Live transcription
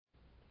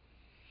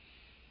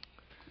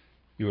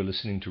You are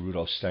listening to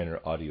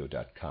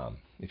rudolfsteineraudio.com.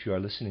 If you are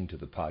listening to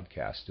the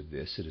podcast of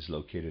this, it is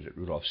located at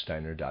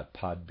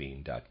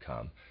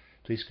rudolfsteiner.podbean.com.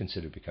 Please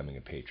consider becoming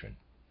a patron.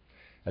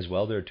 As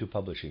well, there are two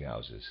publishing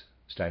houses,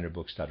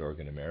 steinerbooks.org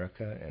in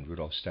America and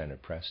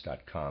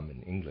rudolfsteinerpress.com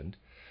in England,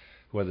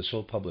 who are the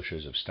sole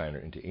publishers of Steiner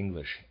into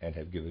English and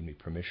have given me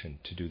permission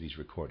to do these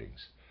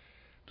recordings.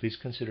 Please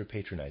consider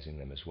patronizing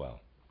them as well.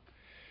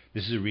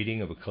 This is a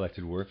reading of a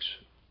collected works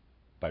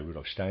by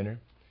Rudolf Steiner,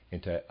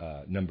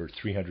 number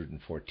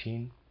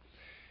 314,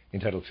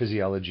 entitled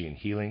Physiology and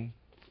Healing,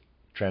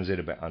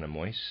 translated by Anna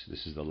Moyse.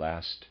 This is the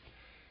last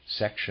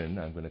section.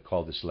 I'm going to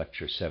call this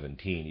lecture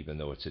 17, even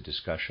though it's a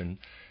discussion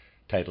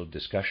titled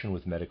Discussion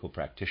with Medical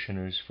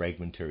Practitioners,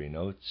 Fragmentary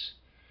Notes,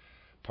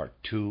 Part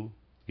 2,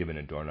 given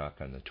in Dornach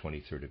on the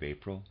 23rd of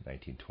April,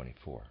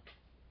 1924.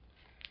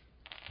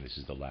 This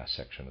is the last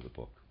section of the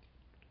book.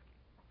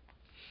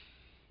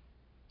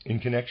 In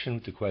connection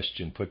with the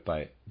question put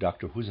by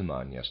Dr.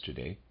 Husemann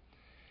yesterday,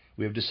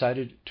 we have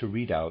decided to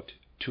read out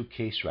two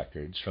case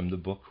records from the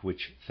book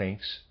which,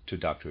 thanks to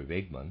Dr.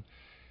 Wegmann,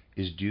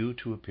 is due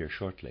to appear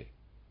shortly.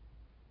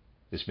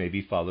 This may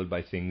be followed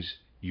by things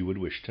you would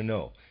wish to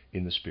know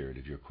in the spirit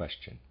of your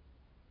question.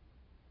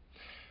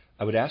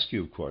 I would ask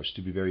you, of course,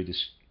 to be very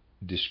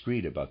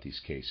discreet about these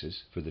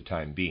cases for the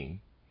time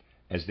being,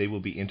 as they will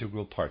be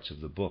integral parts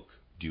of the book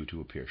due to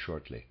appear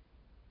shortly.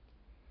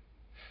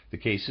 The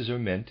cases are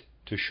meant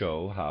to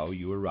show how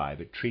you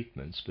arrive at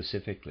treatment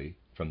specifically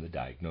from the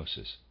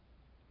diagnosis.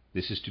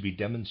 This is to be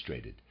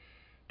demonstrated,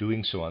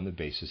 doing so on the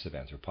basis of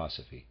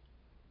anthroposophy.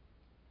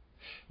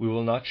 We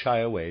will not shy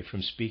away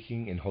from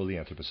speaking in wholly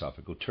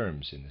anthroposophical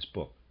terms in this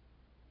book.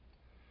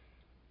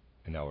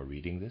 And now we're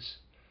reading this.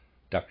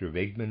 Dr.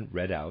 Wegmann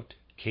read out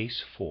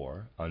Case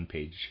 4 on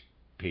page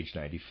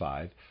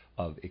 95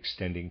 of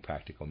Extending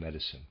Practical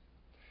Medicine.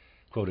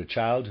 Quote, a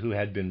child who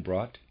had been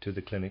brought to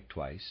the clinic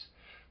twice,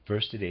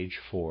 first at age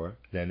 4,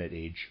 then at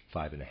age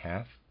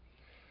 5.5,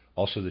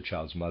 also the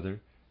child's mother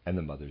and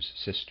the mother's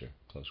sister,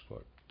 close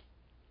quote.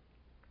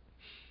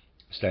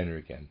 Steiner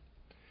again.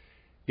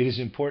 It is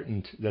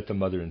important that the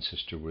mother and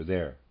sister were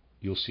there.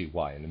 You'll see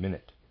why in a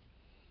minute.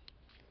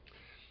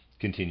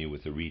 Continue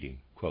with the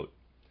reading. Quote,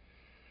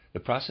 the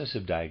process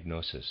of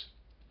diagnosis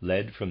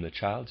led from the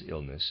child's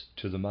illness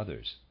to the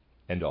mother's,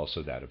 and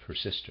also that of her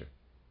sister.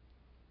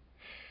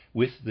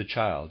 With the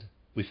child,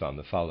 we found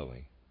the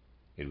following.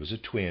 It was a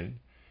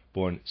twin,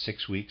 born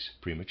 6 weeks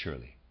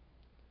prematurely.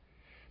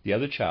 The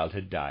other child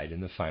had died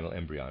in the final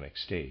embryonic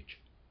stage.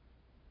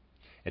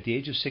 At the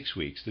age of 6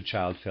 weeks, the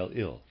child fell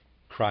ill,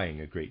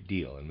 crying a great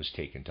deal, and was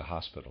taken to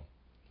hospital.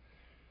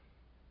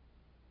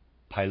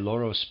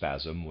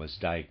 Pylorospasm was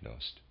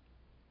diagnosed.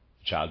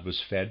 The child was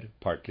fed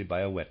partly by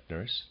a wet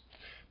nurse,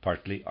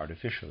 partly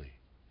artificially.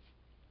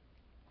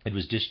 It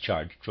was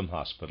discharged from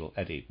hospital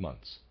at 8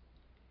 months.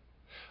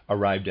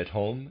 Arrived at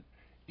home,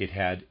 it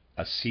had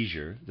a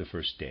seizure the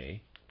first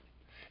day,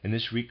 and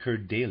this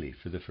recurred daily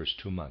for the first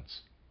 2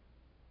 months.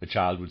 The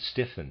child would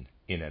stiffen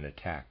in an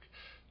attack,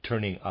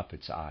 turning up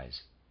its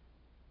eyes.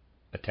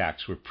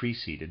 Attacks were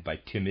preceded by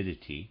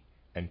timidity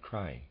and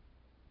crying.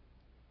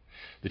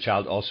 The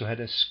child also had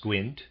a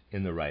squint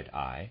in the right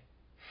eye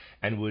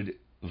and would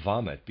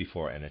vomit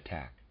before an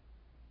attack.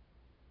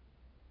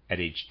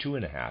 At age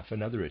 2.5,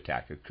 another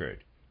attack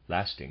occurred,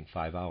 lasting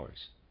 5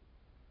 hours.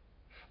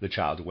 The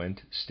child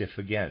went stiff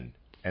again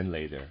and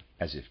lay there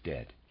as if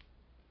dead.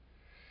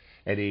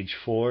 At age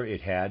 4,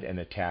 it had an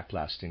attack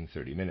lasting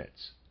 30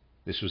 minutes.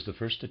 This was the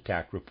first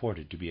attack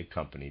reported to be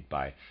accompanied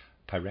by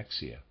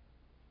pyrexia.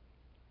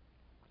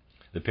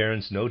 The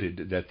parents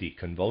noted that the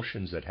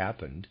convulsions that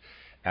happened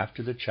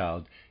after the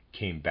child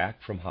came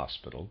back from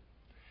hospital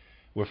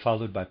were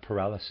followed by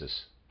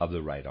paralysis of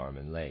the right arm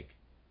and leg.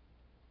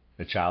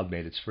 The child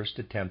made its first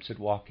attempts at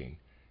walking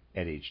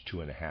at age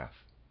 2.5.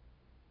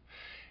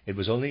 It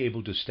was only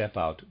able to step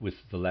out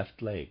with the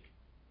left leg,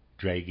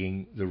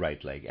 dragging the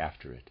right leg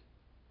after it.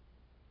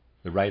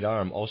 The right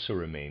arm also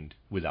remained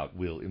without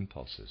will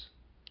impulses.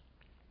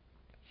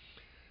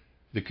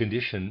 The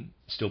condition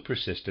still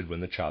persisted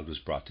when the child was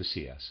brought to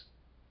see us.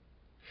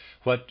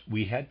 What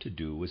we had to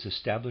do was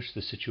establish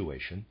the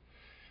situation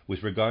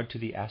with regard to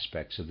the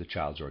aspects of the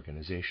child's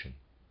organization.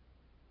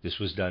 This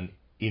was done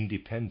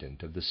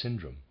independent of the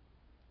syndrome.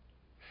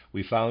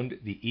 We found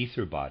the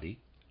ether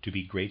body to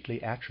be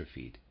greatly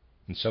atrophied,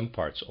 in some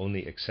parts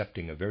only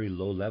accepting a very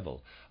low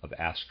level of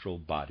astral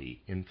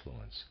body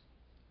influence.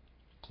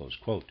 Close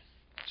quote.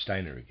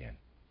 Steiner again.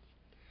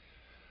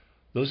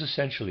 Those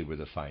essentially were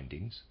the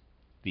findings.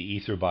 The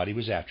ether body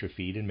was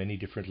atrophied in many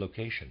different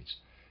locations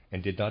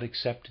and did not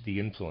accept the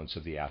influence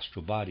of the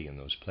astral body in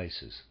those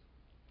places.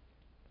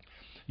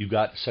 You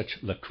got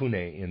such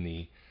lacunae in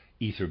the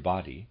ether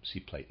body, see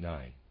plate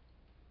 9.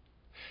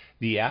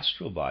 The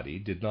astral body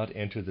did not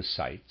enter the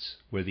sites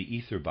where the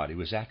ether body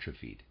was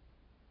atrophied.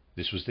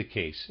 This was the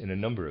case in a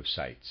number of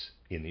sites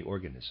in the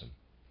organism.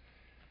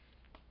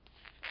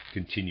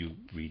 Continue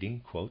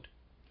reading, quote,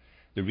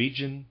 the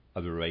region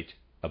of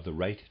the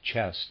right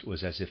chest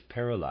was as if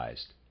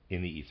paralyzed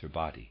in the ether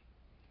body.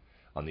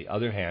 On the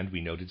other hand,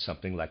 we noted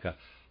something like a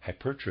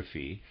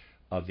hypertrophy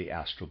of the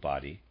astral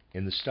body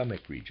in the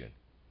stomach region.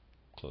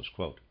 Close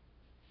quote.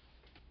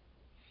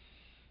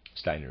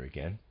 Steiner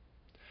again.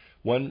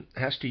 One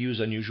has to use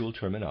unusual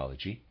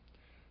terminology,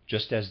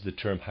 just as the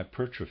term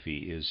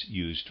hypertrophy is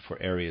used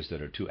for areas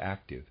that are too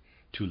active,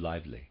 too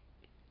lively.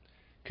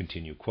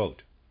 Continue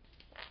quote.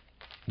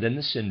 Then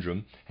the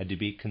syndrome had to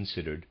be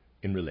considered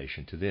in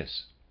relation to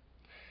this.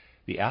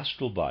 The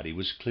astral body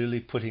was clearly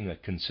putting a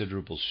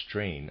considerable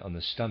strain on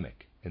the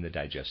stomach in the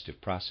digestive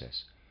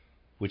process,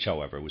 which,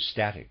 however, was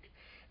static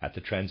at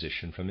the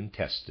transition from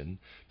intestine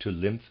to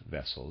lymph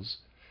vessels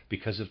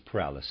because of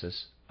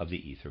paralysis of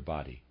the ether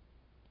body.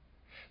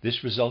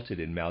 This resulted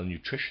in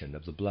malnutrition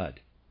of the blood.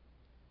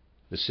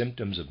 The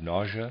symptoms of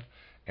nausea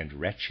and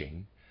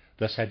retching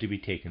thus had to be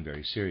taken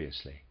very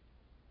seriously.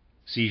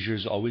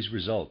 Seizures always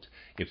result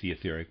if the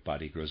etheric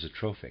body grows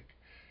atrophic,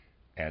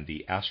 and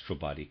the astral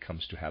body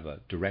comes to have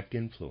a direct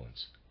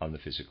influence on the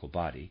physical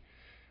body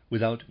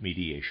without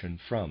mediation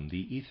from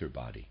the ether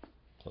body.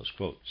 Close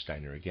quote.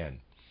 Steiner again.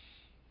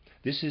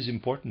 This is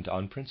important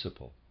on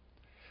principle.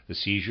 The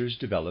seizures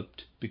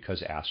developed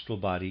because astral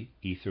body,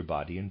 ether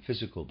body, and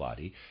physical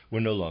body were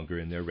no longer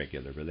in their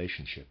regular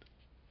relationship.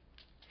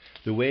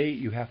 The way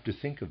you have to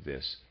think of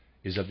this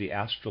is of the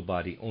astral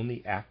body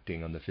only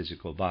acting on the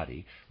physical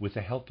body with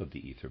the help of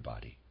the ether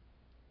body.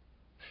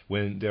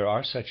 When there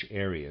are such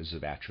areas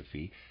of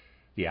atrophy,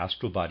 the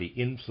astral body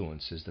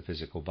influences the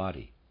physical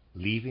body,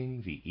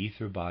 leaving the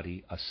ether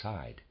body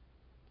aside.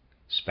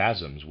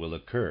 Spasms will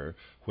occur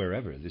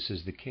wherever this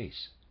is the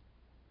case.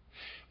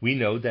 We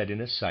know that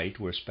in a site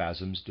where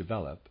spasms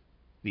develop,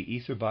 the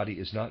ether body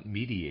is not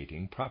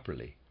mediating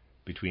properly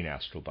between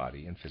astral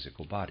body and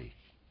physical body.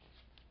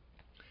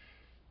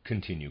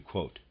 Continue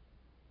quote.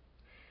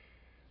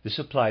 This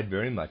applied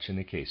very much in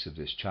the case of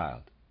this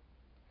child.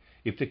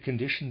 If the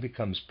condition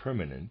becomes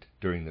permanent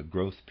during the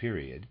growth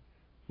period,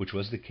 which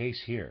was the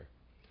case here,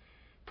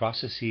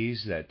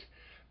 processes that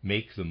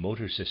make the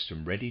motor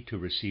system ready to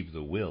receive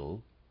the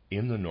will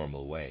in the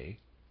normal way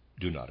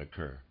do not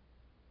occur.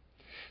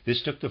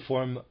 This took the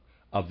form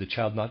of the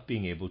child not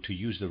being able to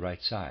use the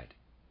right side.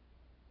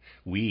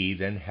 We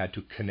then had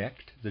to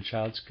connect the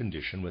child's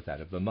condition with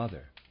that of the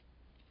mother.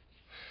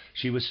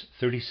 She was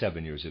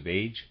 37 years of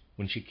age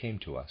when she came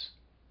to us.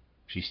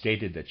 She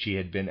stated that she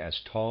had been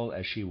as tall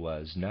as she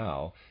was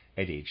now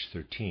at age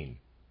 13.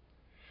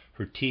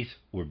 Her teeth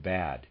were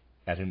bad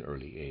at an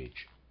early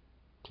age.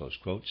 Close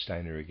quote.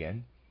 Steiner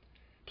again.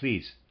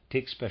 Please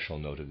take special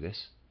note of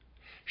this.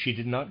 She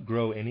did not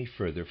grow any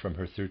further from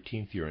her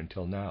 13th year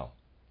until now,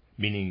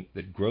 meaning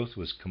that growth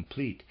was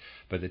complete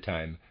by the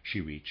time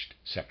she reached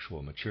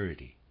sexual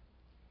maturity.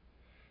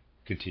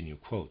 Continue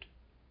quote.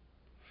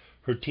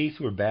 Her teeth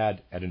were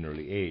bad at an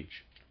early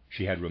age.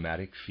 She had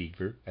rheumatic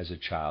fever as a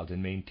child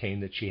and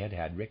maintained that she had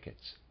had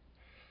rickets.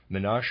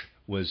 Menarche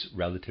was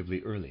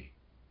relatively early.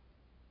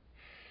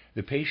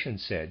 The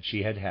patient said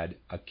she had had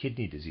a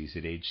kidney disease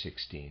at age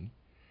 16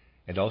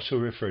 and also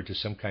referred to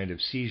some kind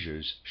of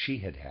seizures she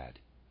had had.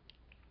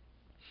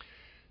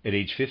 At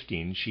age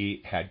 15,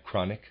 she had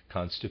chronic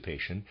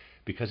constipation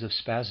because of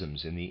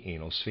spasms in the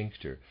anal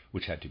sphincter,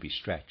 which had to be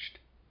stretched.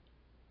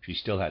 She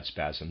still had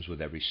spasms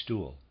with every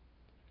stool.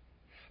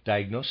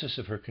 Diagnosis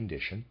of her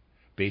condition,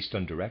 based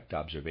on direct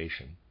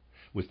observation,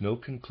 with no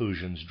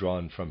conclusions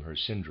drawn from her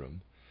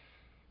syndrome,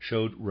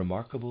 showed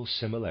remarkable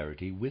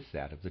similarity with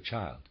that of the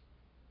child,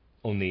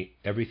 only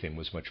everything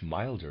was much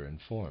milder in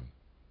form.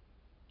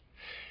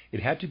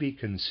 It had to be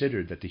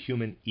considered that the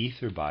human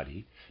ether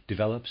body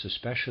develops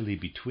especially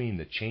between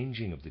the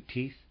changing of the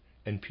teeth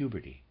and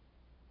puberty.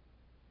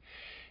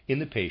 In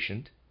the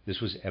patient,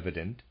 this was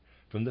evident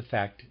from the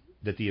fact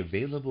that the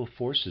available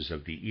forces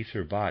of the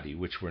ether body,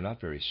 which were not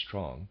very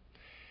strong,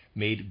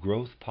 made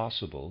growth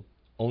possible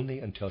only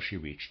until she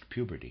reached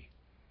puberty.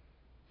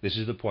 This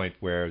is the point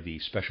where the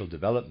special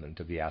development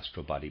of the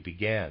astral body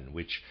began,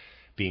 which,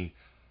 being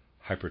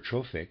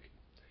hypertrophic,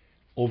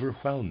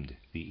 overwhelmed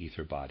the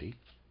ether body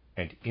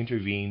and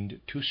intervened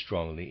too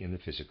strongly in the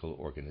physical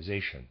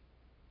organization.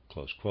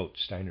 Close quote.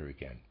 Steiner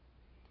again.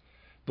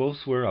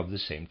 Both were of the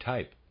same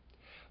type.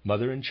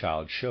 Mother and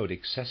child showed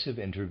excessive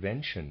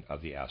intervention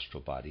of the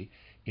astral body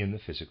in the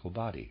physical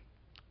body.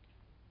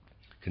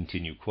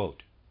 Continue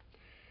quote.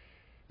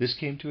 This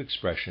came to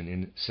expression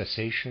in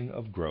cessation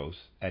of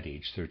growth at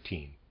age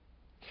 13.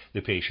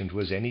 The patient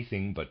was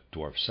anything but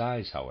dwarf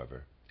size,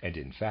 however, and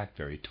in fact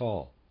very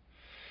tall,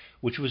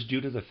 which was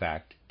due to the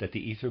fact that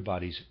the ether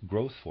body's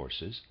growth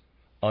forces,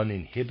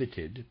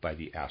 uninhibited by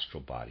the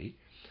astral body,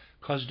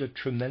 caused a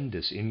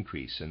tremendous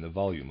increase in the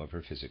volume of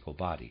her physical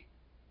body.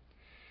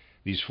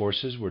 These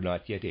forces were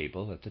not yet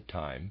able at the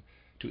time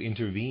to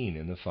intervene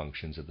in the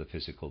functions of the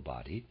physical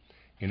body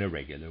in a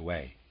regular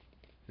way.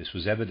 This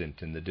was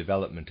evident in the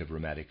development of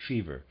rheumatic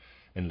fever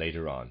and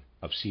later on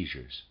of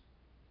seizures.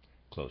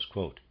 Close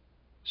quote.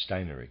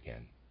 Steiner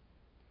again.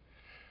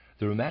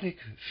 The rheumatic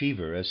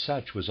fever as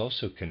such was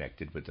also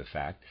connected with the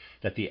fact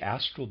that the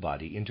astral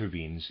body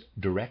intervenes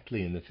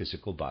directly in the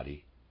physical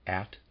body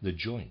at the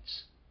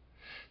joints.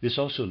 This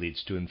also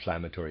leads to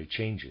inflammatory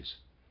changes,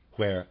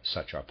 where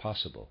such are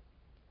possible.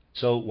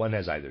 So one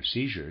has either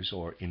seizures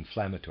or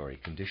inflammatory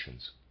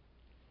conditions.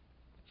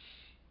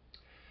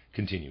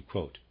 Continue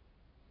quote.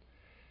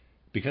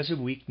 Because of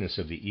weakness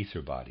of the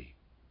ether body,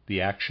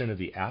 the action of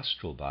the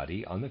astral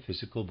body on the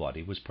physical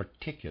body was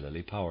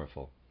particularly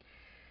powerful.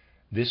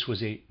 This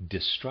was a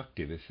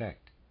destructive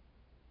effect.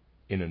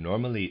 In a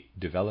normally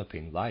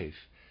developing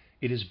life,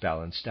 it is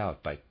balanced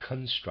out by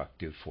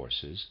constructive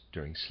forces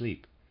during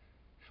sleep,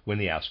 when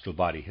the astral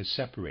body has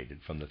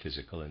separated from the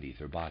physical and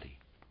ether body.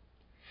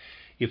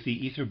 If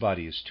the ether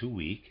body is too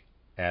weak,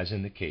 as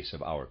in the case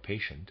of our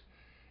patient,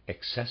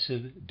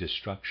 excessive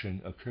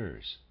destruction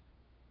occurs.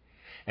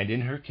 And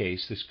in her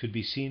case, this could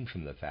be seen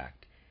from the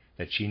fact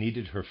that she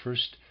needed her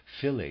first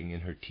filling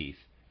in her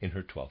teeth in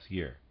her 12th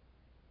year.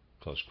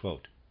 Close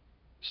quote.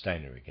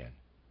 Steiner again.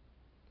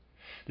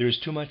 There is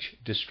too much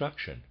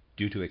destruction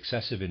due to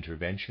excessive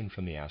intervention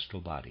from the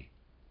astral body.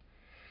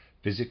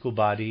 Physical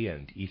body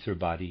and ether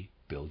body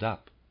build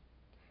up.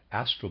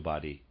 Astral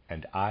body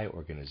and eye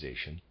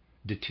organization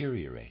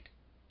deteriorate.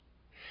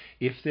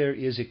 If there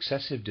is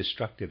excessive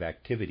destructive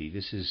activity,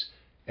 this is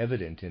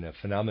evident in a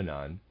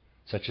phenomenon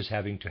such as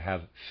having to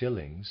have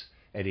fillings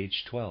at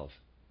age 12.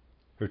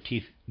 Her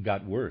teeth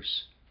got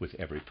worse with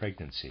every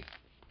pregnancy.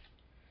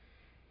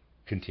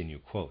 Continue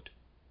quote.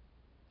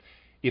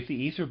 If the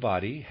ether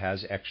body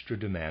has extra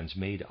demands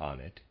made on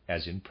it,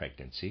 as in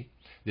pregnancy,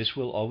 this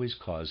will always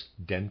cause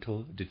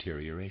dental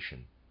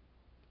deterioration.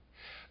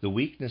 The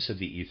weakness of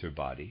the ether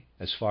body,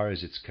 as far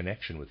as its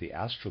connection with the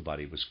astral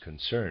body was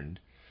concerned,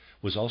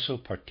 was also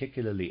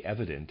particularly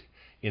evident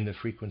in the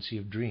frequency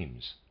of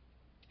dreams,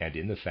 and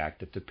in the fact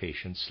that the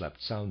patient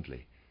slept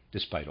soundly,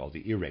 despite all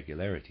the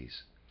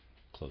irregularities.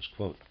 Close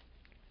quote.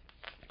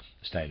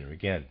 Steiner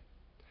again.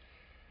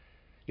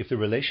 If the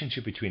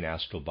relationship between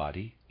astral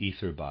body,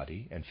 ether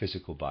body, and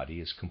physical body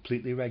is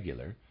completely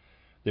regular,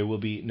 there will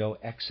be no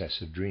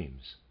excess of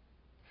dreams.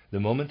 The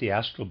moment the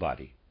astral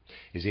body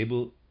is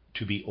able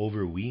to be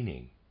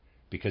overweening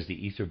because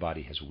the ether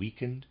body has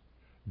weakened,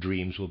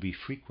 dreams will be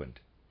frequent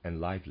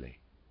and lively.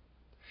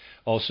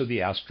 Also,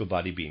 the astral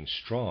body being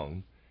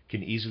strong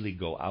can easily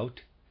go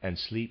out, and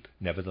sleep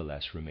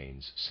nevertheless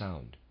remains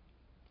sound.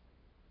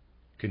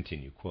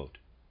 Continue quote.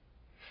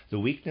 The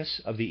weakness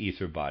of the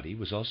ether body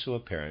was also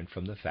apparent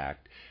from the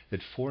fact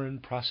that foreign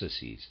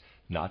processes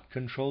not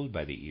controlled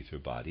by the ether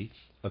body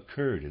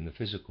occurred in the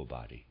physical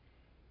body,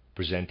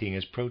 presenting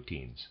as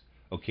proteins,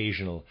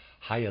 occasional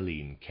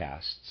hyaline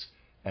casts,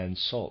 and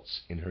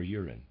salts in her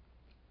urine.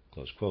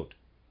 Close quote.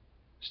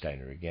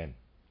 Steiner again.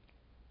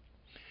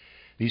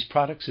 These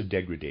products of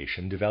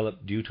degradation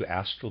develop due to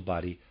astral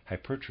body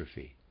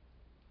hypertrophy.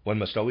 One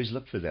must always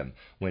look for them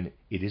when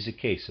it is a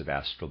case of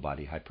astral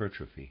body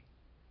hypertrophy.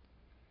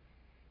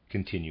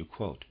 Continue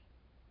quote.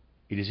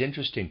 It is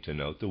interesting to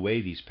note the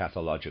way these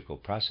pathological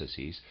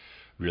processes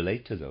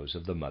relate to those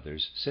of the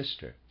mother's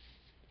sister.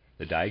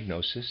 The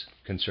diagnosis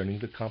concerning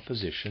the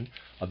composition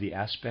of the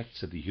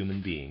aspects of the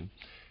human being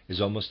is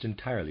almost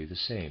entirely the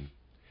same.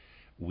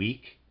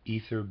 Weak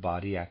ether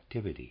body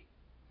activity,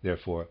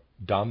 therefore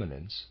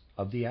dominance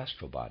of the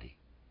astral body.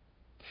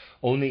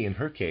 Only in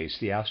her case,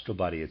 the astral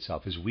body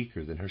itself is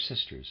weaker than her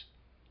sister's.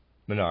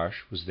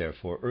 Menarche was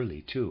therefore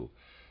early too,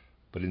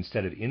 but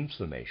instead of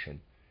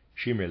inflammation,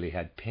 she merely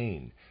had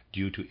pain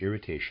due to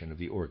irritation of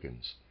the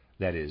organs,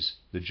 that is,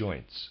 the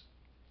joints.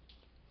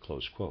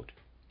 Close quote.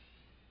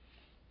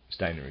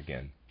 Steiner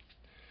again.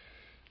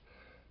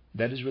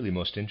 That is really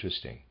most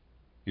interesting.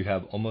 You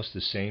have almost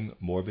the same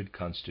morbid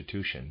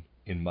constitution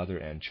in mother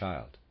and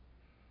child.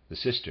 The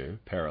sister,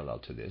 parallel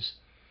to this,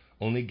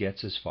 only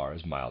gets as far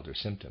as milder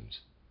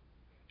symptoms.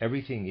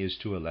 Everything is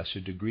to a lesser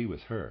degree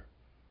with her,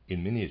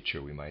 in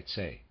miniature we might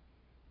say,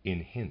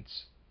 in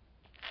hints.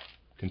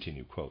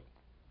 Continue quote.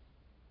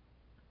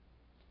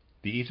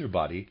 The ether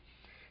body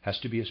has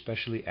to be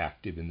especially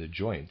active in the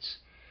joints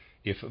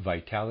if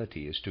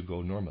vitality is to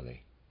go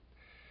normally.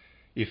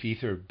 If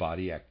ether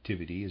body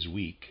activity is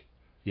weak,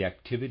 the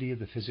activity of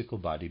the physical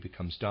body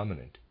becomes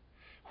dominant,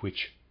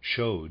 which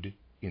showed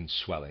in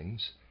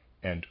swellings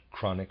and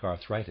chronic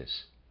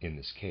arthritis in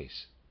this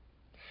case.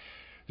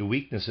 The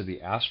weakness of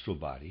the astral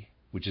body,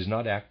 which is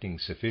not acting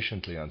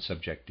sufficiently on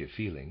subjective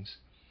feelings,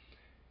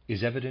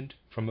 is evident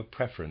from a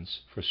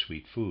preference for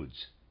sweet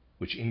foods,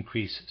 which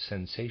increase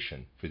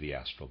sensation for the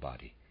astral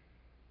body.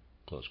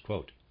 Close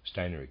quote.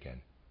 Steiner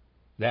again.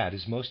 That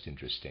is most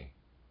interesting.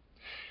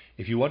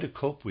 If you want to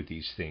cope with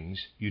these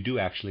things, you do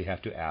actually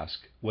have to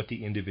ask what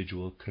the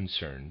individual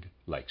concerned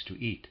likes to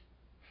eat,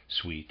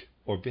 sweet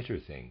or bitter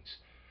things,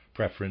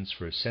 preference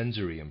for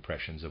sensory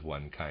impressions of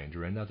one kind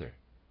or another.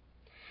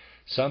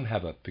 Some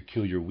have a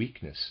peculiar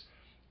weakness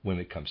when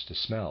it comes to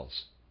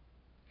smells.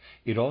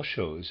 It all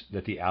shows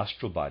that the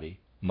astral body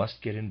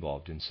must get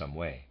involved in some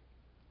way.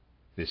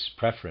 This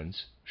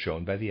preference,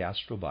 shown by the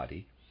astral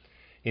body,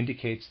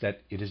 indicates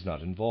that it is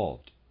not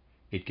involved.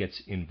 It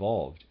gets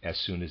involved as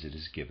soon as it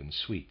is given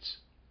sweets.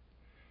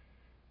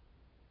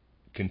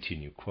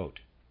 Continue quote.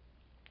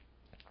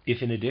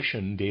 If in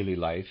addition daily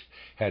life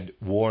had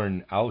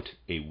worn out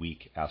a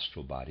weak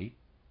astral body,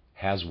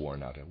 has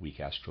worn out a weak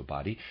astral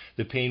body,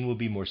 the pain will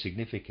be more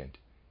significant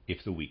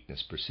if the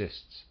weakness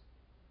persists.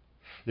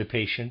 The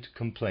patient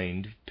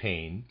complained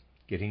pain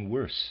getting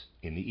worse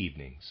in the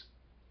evenings.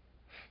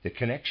 The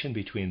connection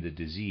between the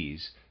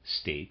disease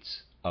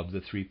states of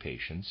the three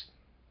patients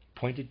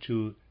pointed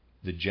to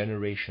the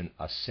generation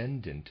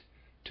ascendant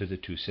to the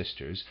two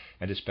sisters,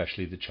 and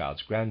especially the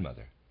child's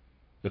grandmother.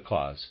 The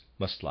cause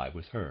must lie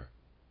with her.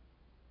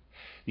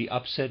 The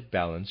upset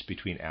balance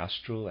between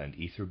astral and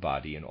ether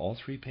body in all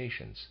three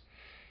patients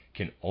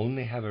can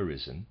only have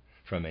arisen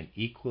from an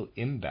equal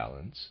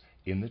imbalance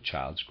in the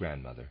child's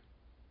grandmother.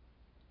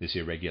 This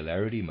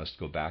irregularity must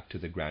go back to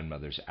the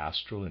grandmother's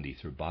astral and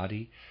ether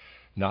body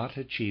not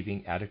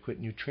achieving adequate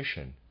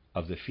nutrition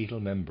of the fetal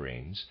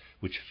membranes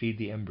which feed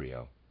the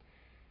embryo,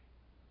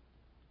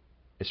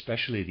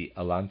 especially the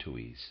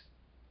allantois.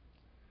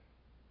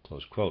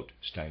 Close quote,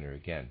 Steiner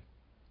again.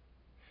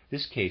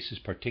 This case is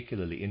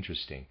particularly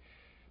interesting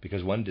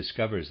because one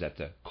discovers that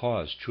the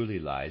cause truly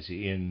lies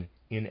in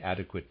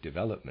inadequate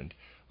development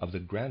of the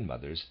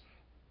grandmother's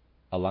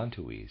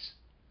allantois.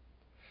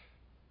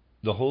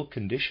 The whole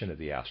condition of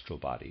the astral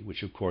body,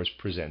 which of course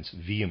presents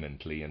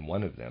vehemently in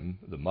one of them,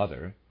 the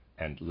mother,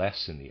 and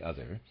less in the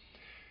other,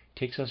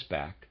 takes us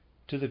back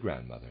to the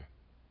grandmother.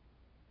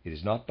 It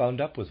is not bound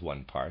up with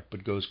one part,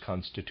 but goes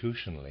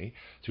constitutionally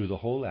through the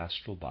whole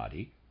astral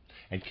body,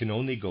 and can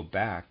only go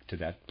back to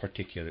that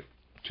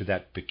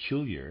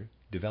peculiar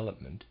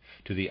development,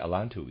 to the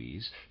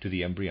allantois, to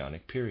the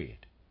embryonic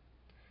period.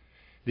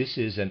 This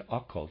is an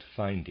occult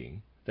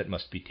finding that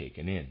must be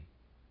taken in.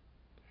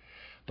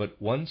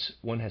 But once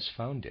one has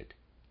found it,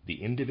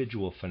 the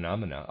individual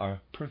phenomena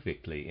are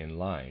perfectly in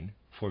line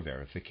for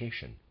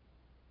verification.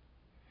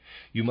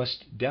 You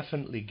must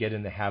definitely get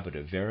in the habit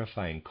of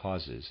verifying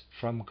causes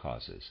from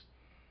causes.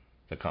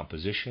 The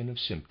composition of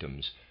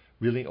symptoms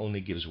really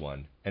only gives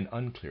one an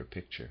unclear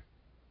picture.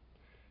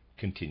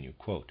 Continue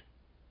quote.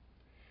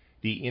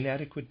 The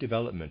inadequate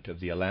development of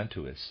the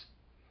allantois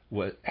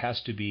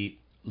has to be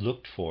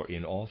looked for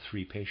in all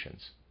three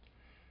patients.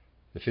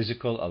 The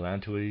physical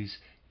allantois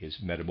is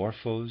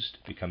metamorphosed,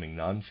 becoming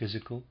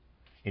non-physical,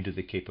 into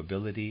the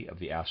capability of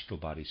the astral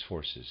body's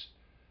forces.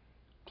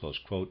 Close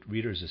quote.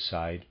 Readers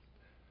aside,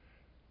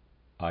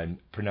 I'm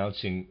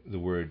pronouncing the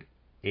word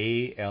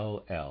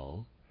allantois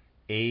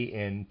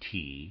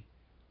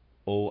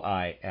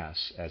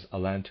as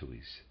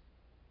allantois.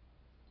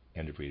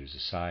 End of readers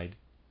aside.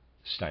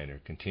 Steiner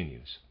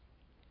continues.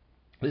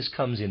 This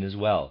comes in as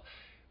well.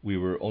 We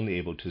were only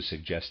able to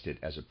suggest it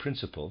as a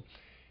principle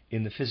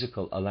in the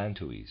physical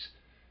allantois,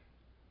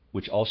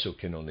 which also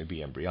can only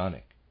be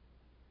embryonic.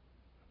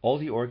 All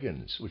the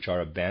organs which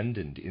are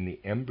abandoned in the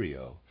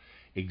embryo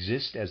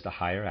exist as the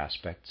higher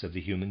aspects of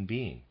the human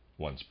being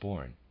once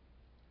born.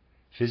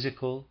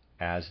 Physical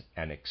as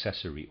an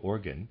accessory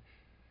organ,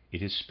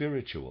 it is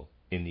spiritual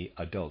in the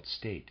adult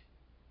state,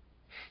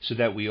 so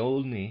that we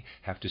only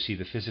have to see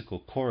the physical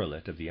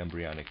correlate of the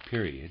embryonic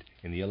period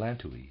in the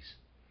allantois.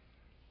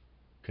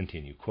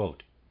 Continue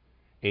quote.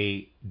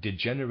 A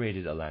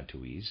degenerated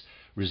allantois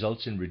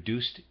results in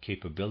reduced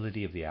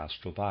capability of the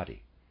astral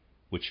body,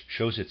 which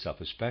shows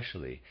itself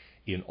especially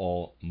in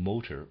all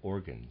motor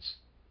organs.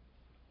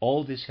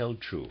 All this held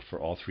true for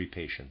all three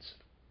patients.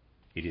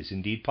 It is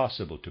indeed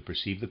possible to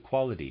perceive the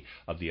quality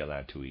of the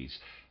allantois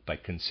by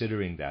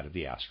considering that of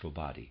the astral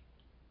body.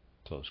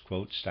 Close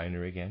quote,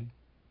 Steiner again.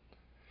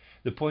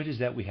 The point is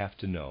that we have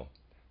to know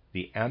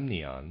the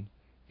amnion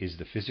is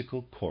the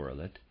physical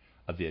correlate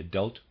of the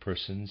adult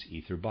person's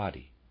ether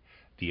body,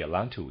 the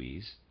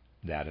allantois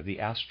that of the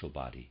astral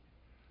body,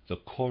 the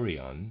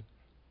chorion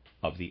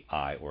of the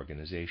eye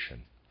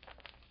organization.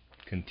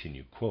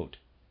 Continue quote.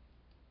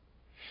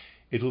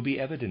 It will be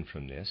evident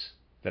from this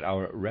that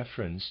our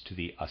reference to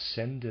the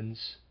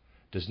ascendance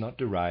does not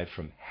derive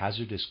from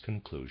hazardous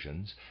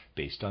conclusions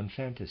based on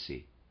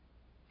fantasy,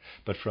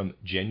 but from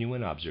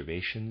genuine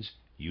observations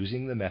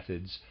using the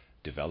methods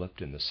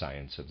developed in the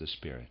science of the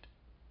spirit.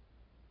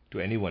 To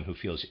anyone who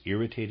feels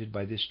irritated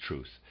by this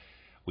truth,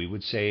 we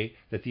would say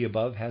that the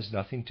above has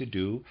nothing to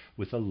do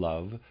with a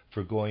love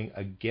for going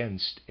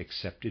against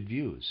accepted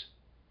views,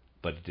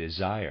 but a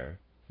desire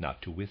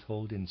not to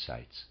withhold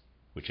insights,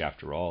 which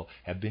after all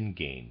have been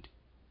gained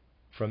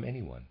from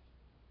anyone.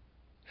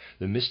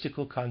 The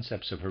mystical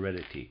concepts of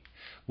heredity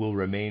will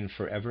remain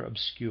forever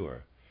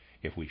obscure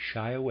if we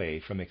shy away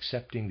from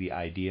accepting the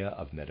idea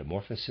of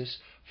metamorphosis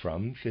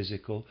from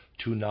physical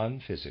to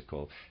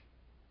non-physical,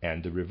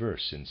 and the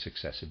reverse in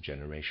successive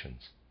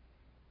generations.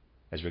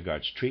 As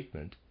regards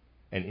treatment,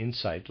 an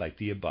insight like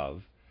the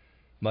above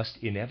must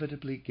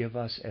inevitably give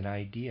us an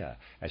idea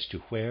as to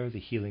where the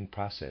healing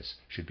process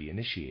should be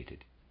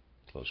initiated.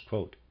 Close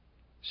quote.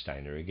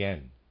 Steiner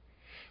again.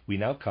 We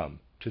now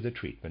come to the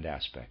treatment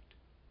aspect.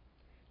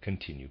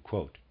 Continue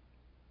quote.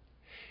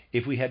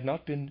 If we had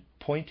not been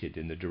pointed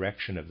in the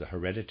direction of the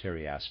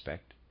hereditary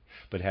aspect,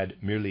 but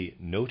had merely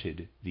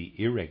noted the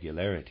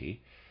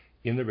irregularity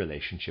in the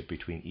relationship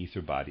between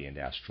ether body and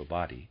astral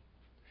body,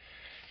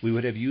 we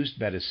would have used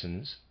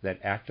medicines that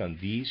act on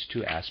these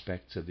two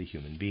aspects of the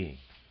human being.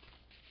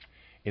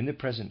 In the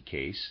present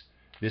case,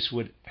 this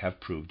would have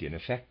proved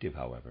ineffective,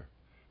 however,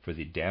 for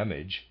the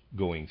damage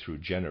going through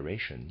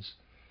generations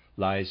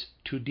lies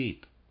too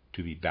deep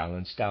to be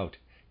balanced out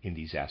in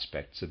these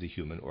aspects of the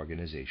human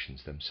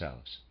organizations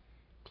themselves.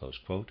 Close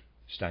quote,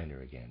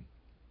 Steiner again.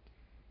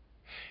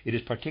 It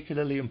is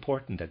particularly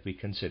important that we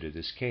consider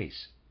this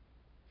case.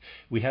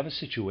 We have a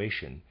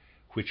situation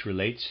which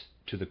relates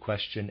to the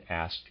question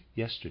asked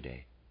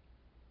yesterday.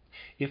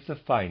 If the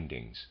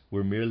findings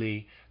were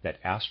merely that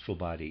astral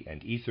body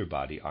and ether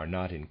body are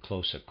not in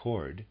close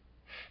accord,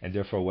 and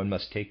therefore one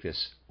must take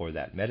this or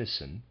that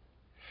medicine,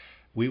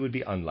 we would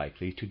be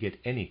unlikely to get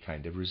any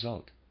kind of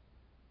result.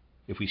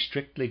 If we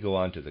strictly go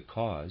on to the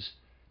cause,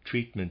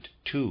 treatment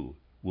too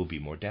will be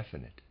more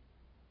definite.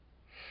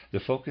 The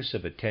focus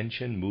of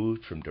attention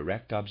moved from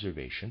direct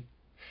observation,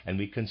 and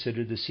we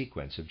considered the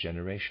sequence of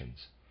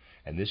generations,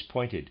 and this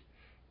pointed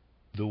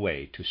the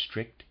way to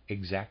strict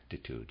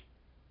exactitude.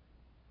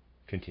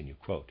 Continue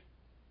quote.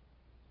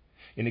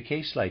 In a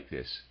case like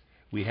this,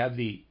 we have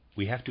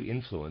to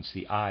influence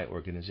the I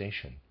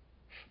organization,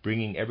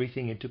 bringing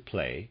everything into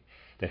play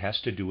that has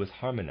to do with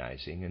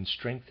harmonizing and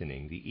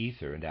strengthening the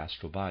ether and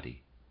astral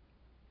body.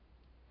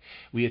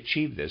 We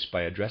achieve this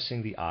by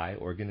addressing the I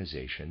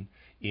organization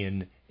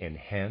in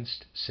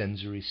enhanced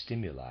sensory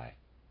stimuli,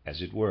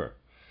 as it were.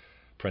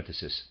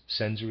 Parenthesis,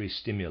 sensory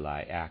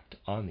stimuli act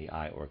on the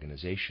I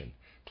organization.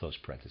 Close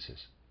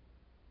parenthesis.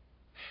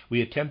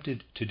 We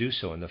attempted to do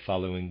so in the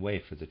following way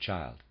for the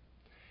child.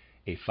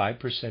 A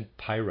 5%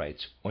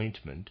 pyrites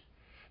ointment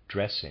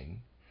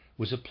dressing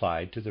was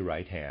applied to the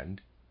right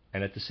hand,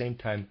 and at the same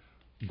time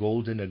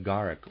golden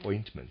agaric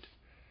ointment,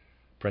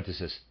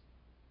 parenthesis,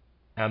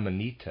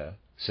 Amanita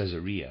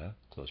caesarea,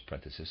 close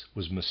parenthesis,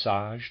 was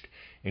massaged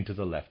into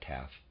the left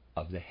half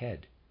of the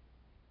head.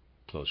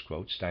 Close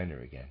quote,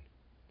 Steiner again.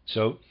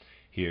 So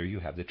here you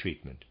have the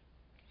treatment.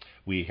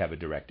 We have a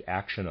direct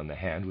action on the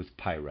hand with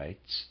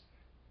pyrites,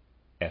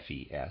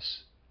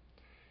 FES.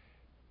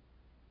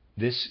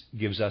 This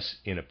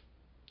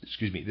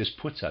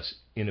puts us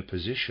in a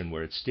position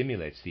where it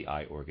stimulates the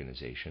I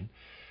organization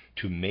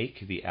to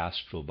make the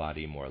astral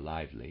body more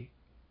lively,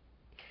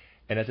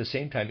 and at the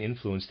same time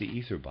influence the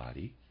ether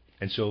body,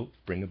 and so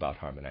bring about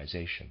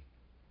harmonization.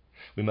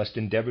 We must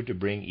endeavor to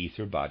bring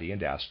ether body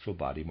and astral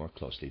body more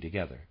closely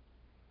together.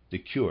 The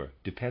cure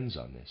depends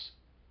on this.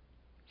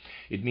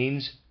 It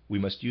means we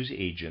must use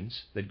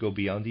agents that go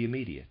beyond the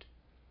immediate,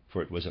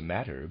 for it was a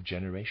matter of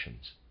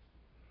generations.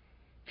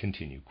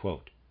 Continue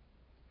quote.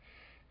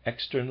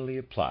 Externally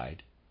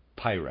applied,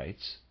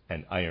 pyrites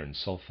and iron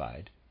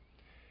sulfide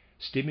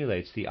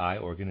stimulates the I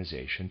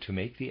organization to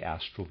make the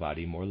astral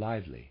body more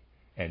lively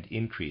and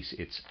increase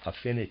its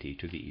affinity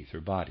to the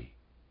ether body.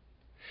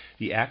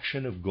 The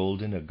action of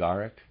golden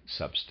agaric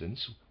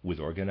substance with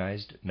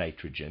organized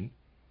nitrogen,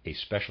 a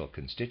special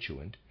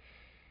constituent,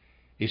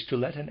 is to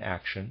let an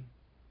action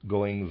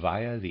going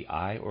via the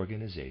I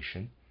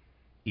organization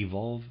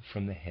evolve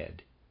from the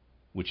head,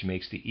 which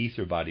makes the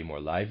ether body more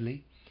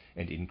lively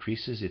and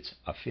increases its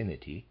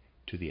affinity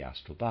to the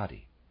astral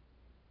body.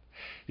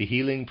 The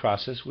healing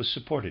process was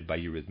supported by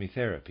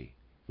eurythmotherapy,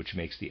 which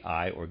makes the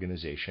I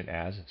organization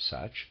as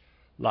such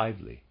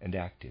lively and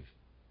active.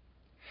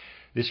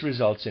 This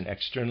results in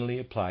externally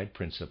applied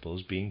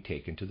principles being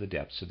taken to the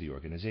depths of the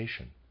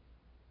organization.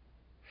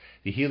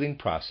 The healing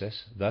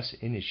process thus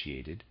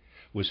initiated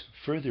was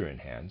further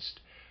enhanced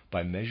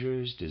by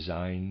measures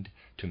designed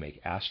to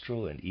make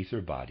astral and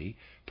ether body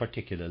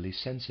particularly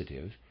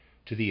sensitive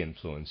to the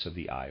influence of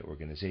the I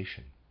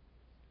organization.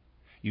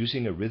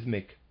 Using a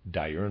rhythmic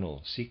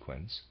diurnal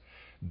sequence,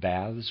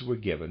 baths were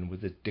given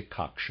with a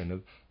decoction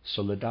of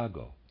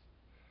solidago,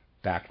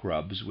 back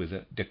rubs with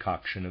a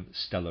decoction of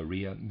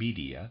stellaria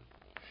media,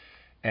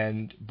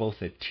 and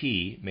both a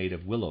tea made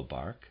of willow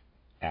bark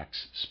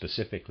acts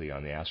specifically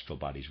on the astral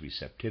body's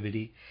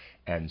receptivity,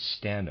 and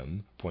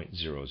stannum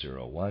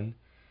 0.001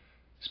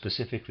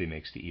 specifically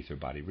makes the ether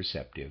body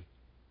receptive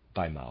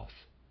by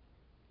mouth.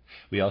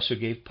 We also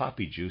gave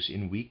poppy juice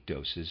in weak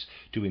doses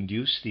to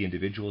induce the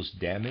individual's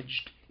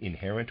damaged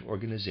inherent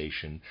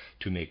organization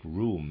to make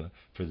room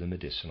for the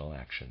medicinal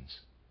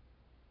actions.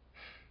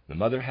 The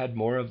mother had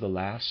more of the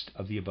last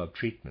of the above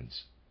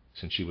treatments,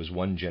 since she was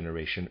one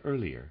generation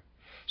earlier,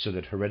 so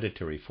that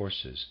hereditary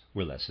forces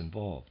were less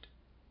involved.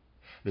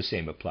 The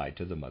same applied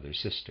to the mother's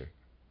sister.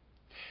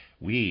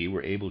 We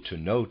were able to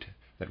note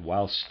that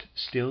whilst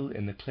still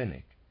in the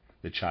clinic,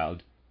 the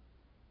child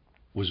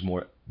was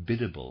more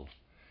biddable,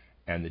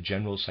 and the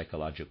general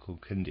psychological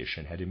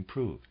condition had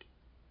improved.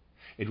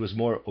 It was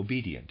more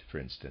obedient, for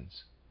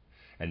instance,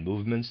 and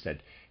movements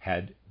that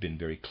had been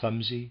very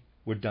clumsy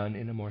were done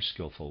in a more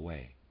skillful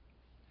way.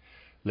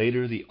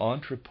 Later, the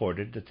aunt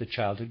reported that the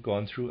child had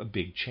gone through a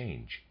big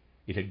change.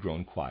 It had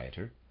grown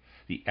quieter,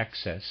 the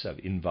excess of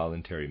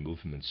involuntary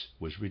movements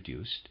was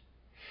reduced,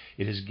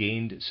 it has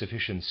gained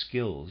sufficient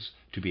skills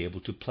to be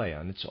able to play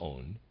on its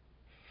own,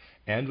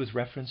 and with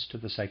reference to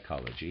the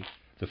psychology,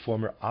 the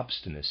former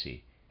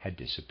obstinacy had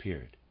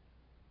disappeared.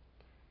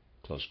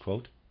 Close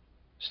quote.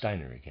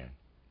 Steiner again.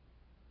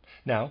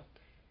 Now,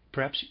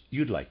 perhaps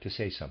you'd like to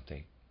say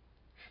something.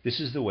 This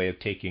is the way of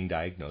taking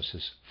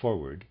diagnosis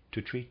forward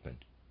to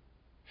treatment.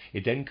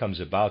 It then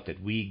comes about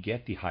that we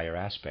get the higher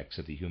aspects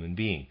of the human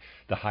being,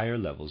 the higher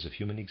levels of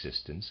human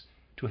existence,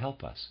 to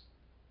help us.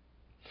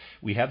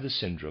 We have the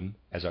syndrome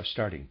as our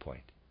starting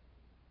point.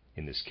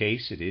 In this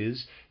case, it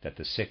is that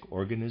the sick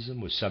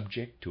organism was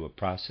subject to a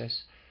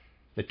process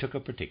that took a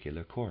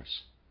particular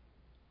course.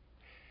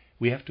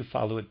 We have to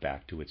follow it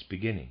back to its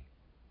beginning.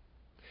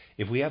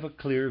 If we have a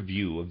clear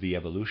view of the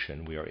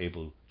evolution, we are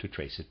able to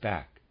trace it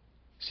back,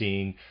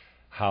 seeing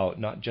how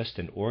not just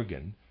an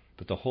organ,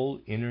 but the whole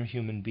inner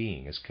human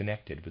being is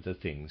connected with the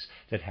things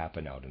that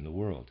happen out in the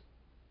world.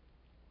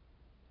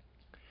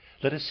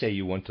 Let us say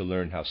you want to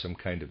learn how some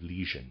kind of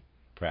lesion,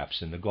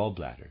 perhaps in the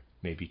gallbladder,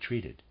 may be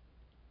treated.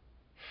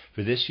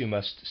 For this you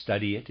must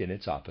study it in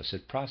its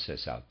opposite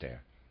process out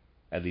there,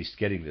 at least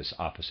getting this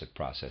opposite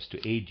process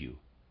to aid you.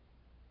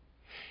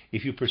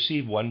 If you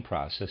perceive one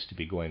process to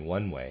be going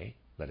one way,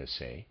 let us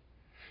say,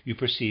 you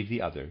perceive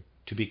the other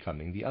to be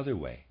coming the other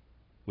way,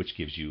 which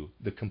gives you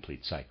the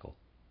complete cycle.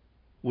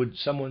 Would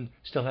someone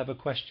still have a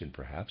question,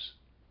 perhaps?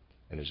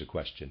 And there's a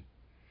question.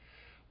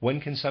 One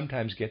can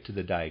sometimes get to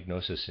the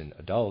diagnosis in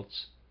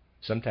adults,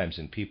 sometimes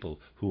in people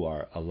who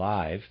are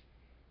alive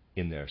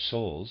in their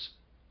souls.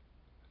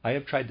 I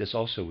have tried this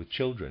also with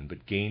children,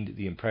 but gained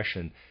the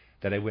impression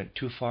that I went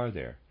too far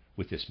there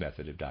with this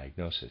method of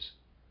diagnosis.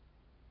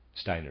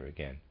 Steiner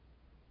again.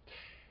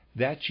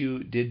 That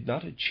you did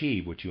not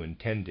achieve what you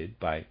intended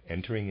by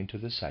entering into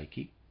the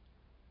psyche?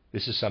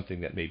 This is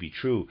something that may be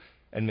true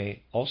and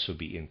may also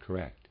be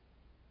incorrect.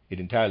 It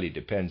entirely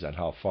depends on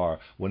how far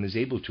one is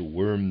able to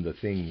worm the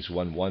things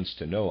one wants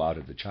to know out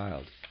of the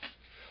child,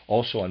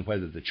 also on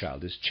whether the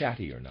child is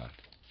chatty or not,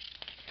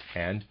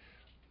 and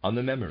on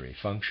the memory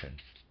function,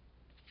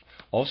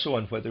 also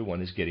on whether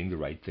one is getting the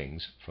right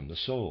things from the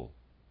soul.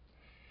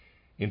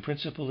 In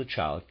principle, a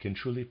child can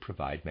truly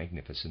provide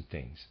magnificent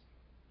things,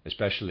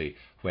 especially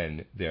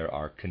when there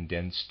are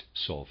condensed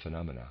soul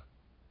phenomena.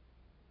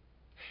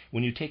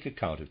 When you take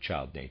account of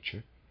child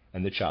nature,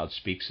 and the child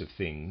speaks of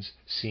things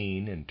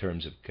seen in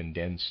terms of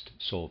condensed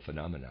soul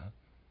phenomena,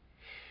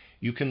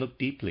 you can look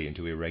deeply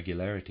into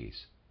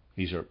irregularities.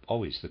 These are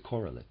always the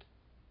correlate.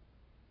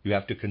 You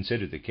have to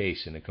consider the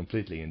case in a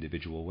completely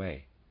individual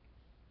way.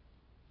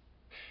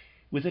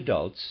 With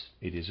adults,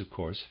 it is, of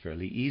course,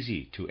 fairly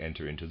easy to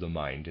enter into the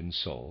mind and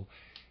soul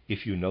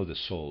if you know the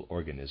soul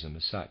organism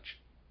as such,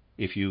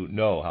 if you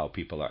know how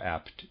people are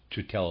apt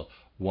to tell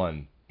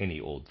one any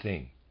old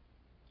thing.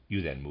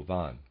 You then move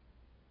on.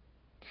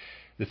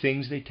 The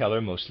things they tell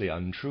are mostly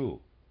untrue.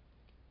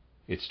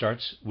 It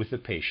starts with the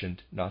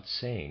patient not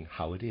saying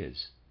how it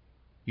is.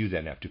 You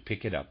then have to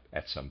pick it up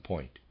at some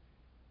point.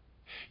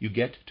 You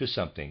get to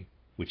something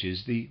which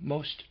is the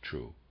most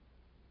true.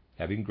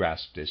 Having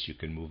grasped this, you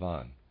can move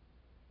on.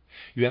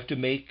 You have to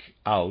make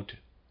out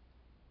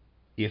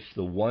if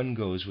the one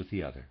goes with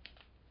the other.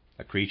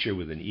 A creature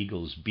with an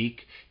eagle's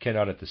beak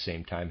cannot at the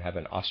same time have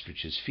an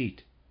ostrich's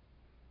feet.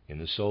 In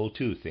the soul,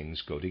 too,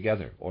 things go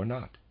together, or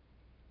not.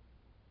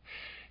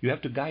 You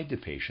have to guide the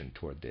patient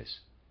toward this.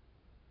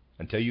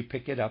 Until you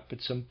pick it up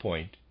at some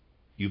point,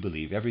 you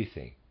believe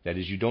everything. That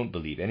is, you don't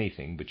believe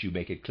anything, but you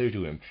make it clear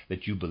to him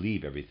that you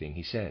believe everything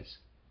he says.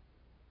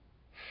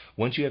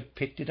 Once you have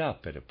picked it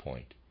up at a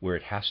point where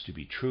it has to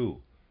be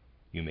true,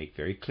 you make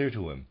very clear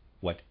to him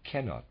what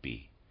cannot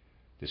be.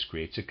 This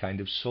creates a kind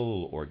of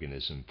soul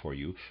organism for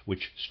you,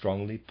 which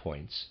strongly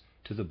points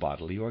to the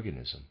bodily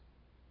organism.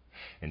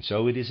 And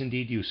so it is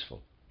indeed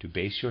useful to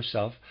base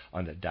yourself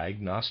on a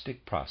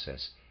diagnostic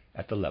process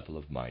at the level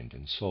of mind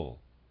and soul.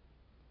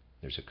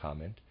 There's a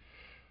comment.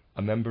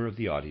 A member of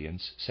the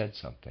audience said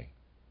something.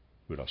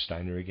 Rudolf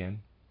Steiner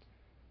again.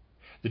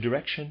 The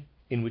direction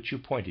in which you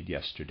pointed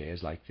yesterday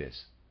is like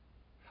this.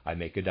 I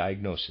make a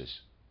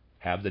diagnosis,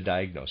 have the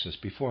diagnosis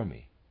before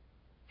me.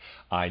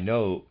 I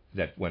know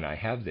that when I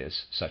have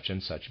this, such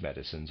and such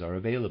medicines are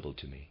available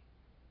to me.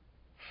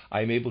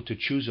 I am able to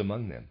choose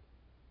among them.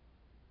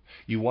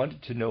 You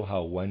wanted to know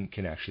how one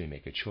can actually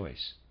make a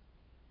choice.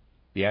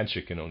 The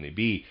answer can only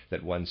be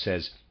that one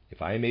says,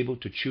 if I am able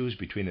to choose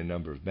between a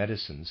number of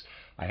medicines,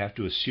 I have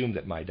to assume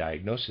that my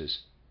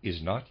diagnosis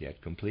is not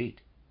yet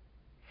complete.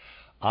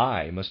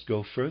 I must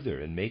go further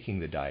in making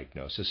the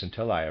diagnosis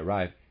until I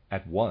arrive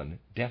at one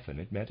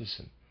definite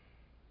medicine.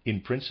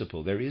 In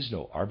principle, there is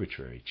no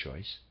arbitrary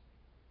choice.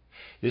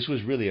 This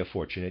was really a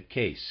fortunate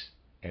case,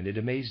 and it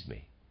amazed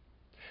me.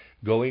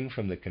 Going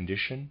from the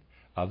condition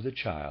of the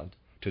child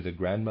to the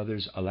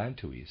grandmother's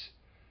allantois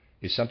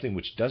is something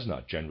which does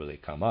not generally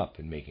come up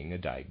in making a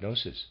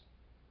diagnosis.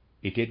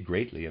 It did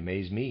greatly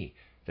amaze me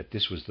that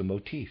this was the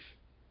motif.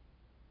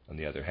 On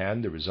the other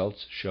hand, the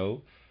results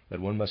show that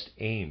one must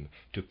aim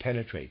to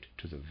penetrate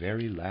to the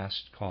very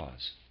last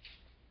cause.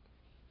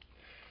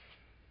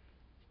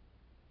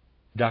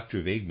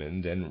 Dr.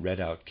 Weigmann then read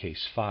out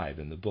case 5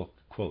 in the book,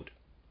 quote,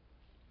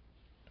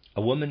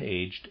 a woman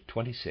aged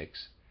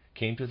 26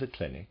 came to the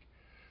clinic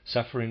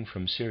suffering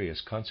from serious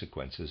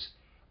consequences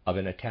of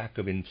an attack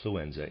of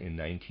influenza in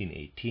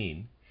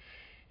 1918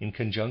 in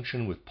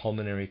conjunction with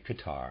pulmonary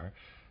catarrh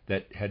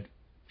that had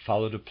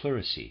followed a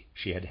pleurisy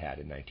she had had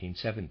in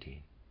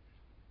 1917.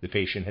 The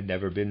patient had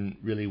never been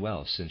really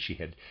well since she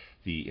had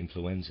the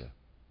influenza.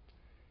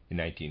 In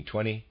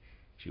 1920,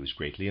 she was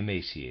greatly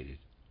emaciated,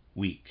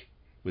 weak,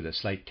 with a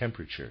slight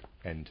temperature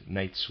and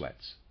night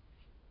sweats.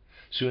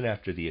 Soon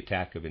after the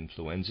attack of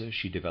influenza,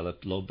 she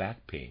developed low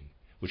back pain,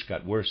 which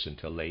got worse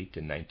until late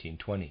in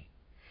 1920.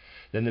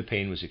 Then the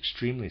pain was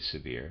extremely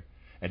severe,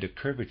 and a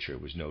curvature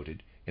was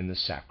noted in the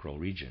sacral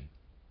region.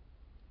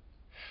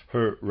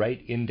 Her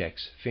right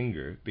index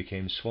finger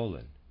became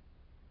swollen.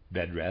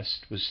 Bed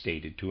rest was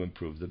stated to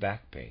improve the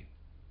back pain.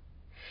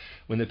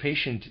 When the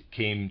patient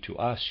came to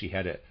us, she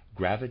had a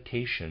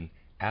gravitation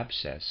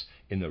abscess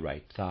in the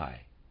right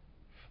thigh,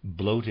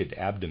 bloated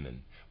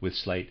abdomen with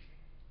slight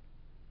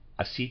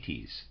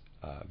ascites.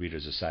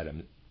 Readers aside,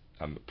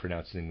 I'm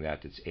pronouncing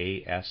that. It's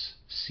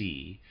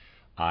A-S-C-I-T-E-S.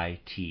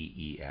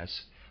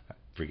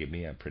 Forgive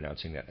me, I'm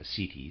pronouncing that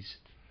ascites.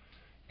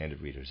 End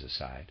of readers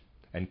aside.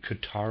 And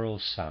catarrhal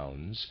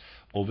sounds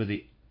over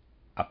the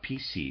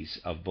apices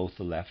of both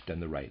the left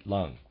and the right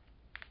lung.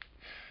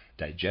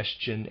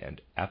 Digestion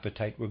and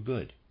appetite were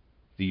good.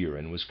 The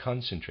urine was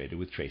concentrated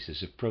with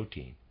traces of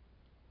protein.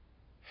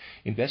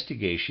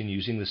 Investigation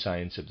using the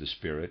science of the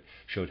spirit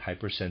showed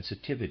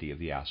hypersensitivity of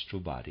the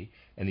astral body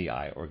and the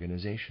eye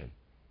organization.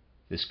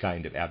 This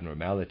kind of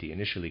abnormality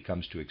initially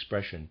comes to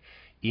expression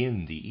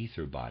in the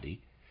ether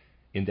body,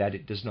 in that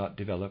it does not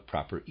develop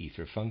proper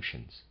ether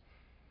functions,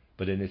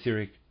 but an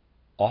etheric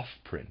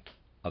off-print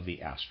of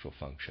the astral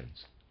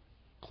functions.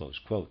 Close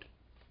quote.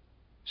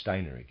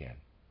 Steiner again.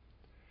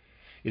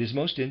 It is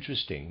most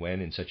interesting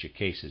when, in such a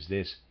case as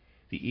this,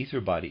 the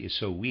ether body is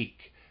so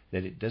weak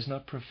that it does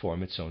not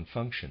perform its own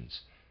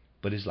functions,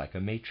 but is like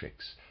a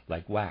matrix,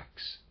 like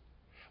wax,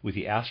 with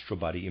the astral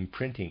body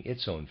imprinting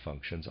its own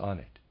functions on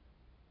it.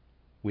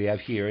 We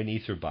have here an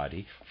ether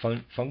body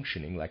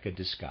functioning like a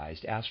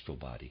disguised astral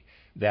body.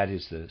 That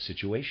is the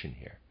situation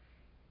here.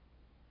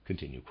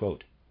 Continue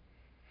quote.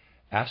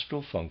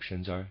 Astral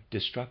functions are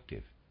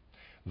destructive.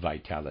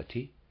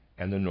 Vitality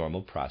and the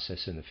normal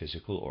process in the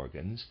physical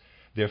organs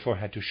therefore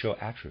had to show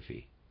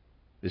atrophy.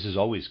 This is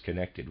always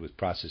connected with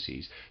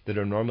processes that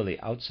are normally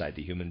outside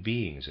the human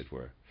being, as it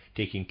were,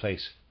 taking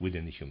place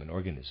within the human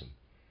organism.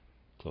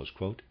 Close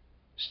quote.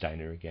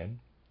 Steiner again.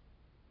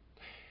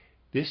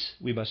 This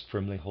we must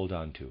firmly hold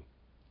on to.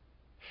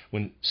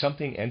 When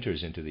something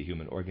enters into the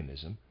human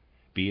organism,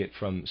 be it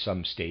from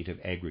some state of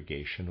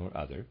aggregation or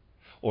other,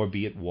 or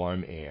be it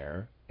warm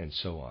air, and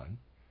so on,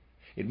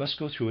 it must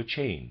go through a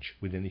change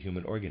within the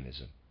human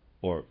organism,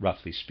 or,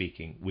 roughly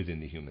speaking, within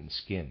the human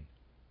skin.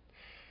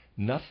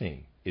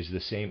 Nothing is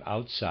the same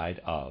outside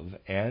of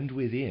and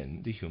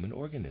within the human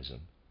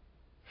organism.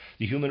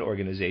 The human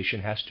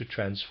organization has to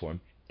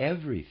transform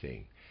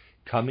everything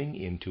coming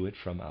into it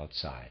from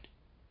outside.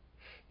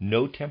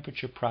 No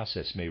temperature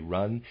process may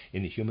run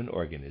in the human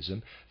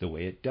organism the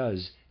way it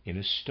does in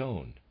a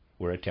stone,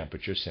 where a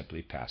temperature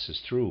simply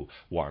passes through,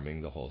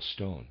 warming the whole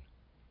stone.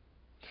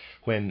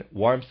 When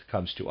warmth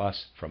comes to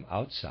us from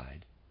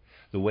outside,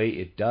 the way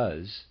it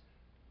does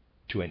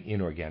to an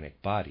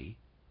inorganic body,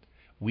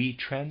 we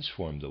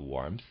transform the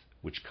warmth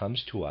which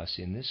comes to us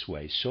in this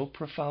way so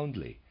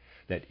profoundly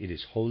that it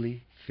is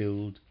wholly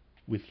filled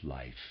with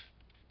life.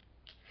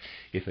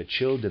 If a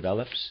chill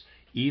develops,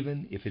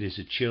 even if it is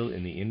a chill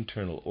in the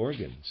internal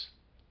organs,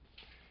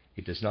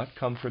 it does not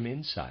come from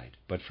inside,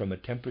 but from a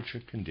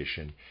temperature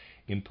condition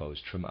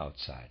imposed from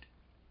outside.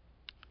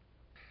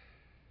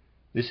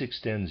 This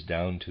extends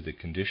down to the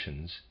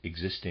conditions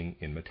existing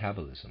in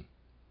metabolism.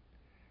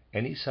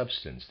 Any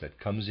substance that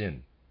comes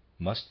in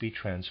must be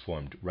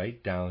transformed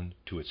right down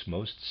to its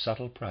most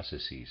subtle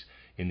processes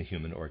in the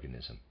human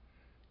organism.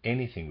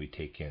 Anything we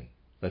take in,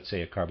 let's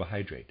say a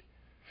carbohydrate,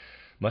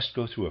 must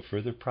go through a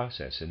further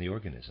process in the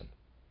organism.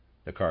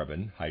 The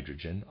carbon,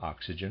 hydrogen,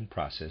 oxygen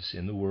process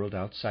in the world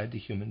outside the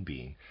human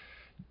being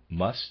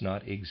must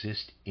not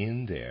exist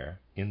in there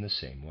in the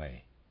same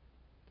way.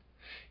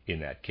 In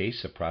that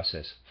case, a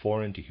process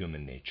foreign to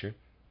human nature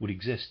would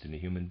exist in a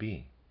human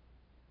being.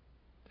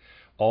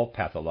 All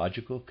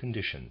pathological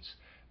conditions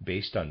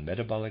based on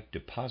metabolic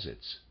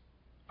deposits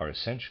are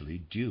essentially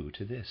due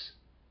to this.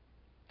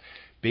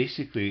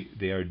 Basically,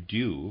 they are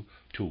due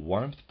to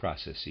warmth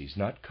processes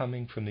not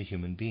coming from the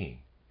human being,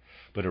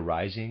 but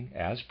arising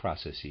as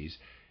processes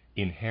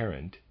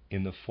inherent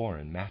in the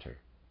foreign matter,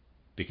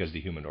 because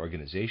the human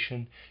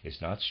organization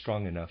is not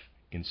strong enough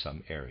in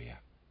some area.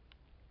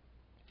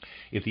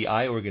 If the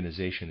eye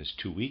organization is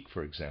too weak,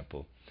 for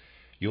example,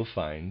 you'll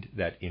find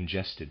that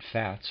ingested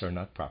fats are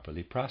not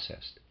properly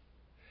processed.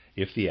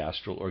 If the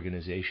astral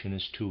organization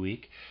is too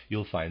weak,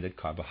 you'll find that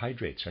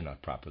carbohydrates are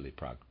not properly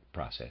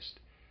processed.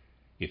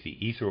 If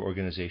the ether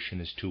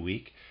organization is too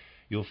weak,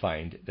 you'll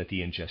find that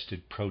the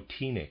ingested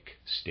proteinic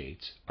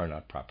states are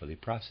not properly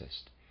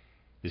processed.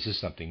 This is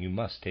something you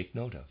must take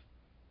note of.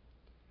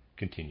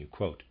 Continue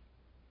quote.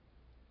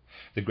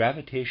 The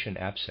gravitation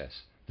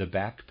abscess, the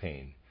back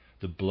pain,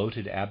 the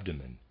bloated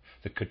abdomen,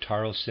 the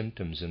catarrhal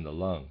symptoms in the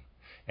lung,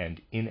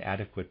 and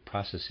inadequate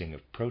processing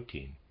of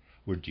protein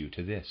were due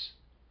to this.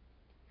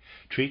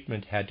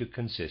 Treatment had to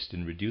consist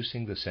in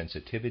reducing the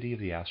sensitivity of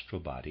the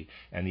astral body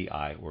and the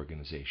eye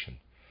organization.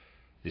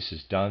 This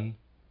is done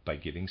by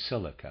giving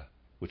silica,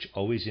 which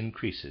always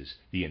increases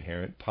the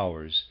inherent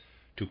powers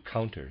to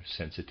counter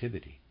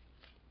sensitivity.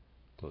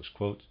 Close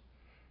quote.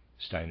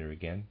 Steiner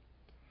again.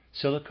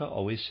 Silica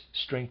always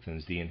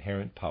strengthens the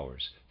inherent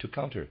powers to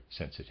counter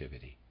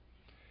sensitivity.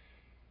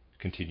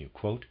 Continue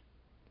quote.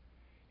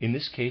 In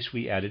this case,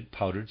 we added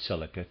powdered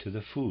silica to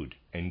the food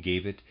and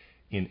gave it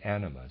in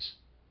enemas.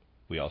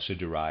 We also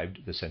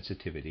derived the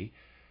sensitivity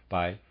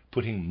by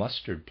putting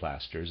mustard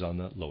plasters on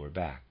the lower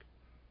back.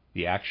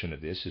 The action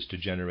of this is to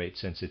generate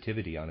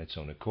sensitivity on its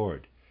own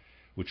accord,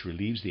 which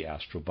relieves the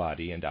astral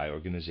body and eye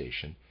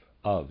organization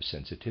of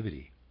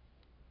sensitivity.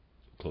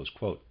 Close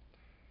quote.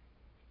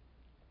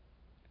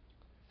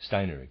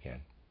 Steiner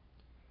again.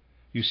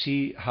 You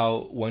see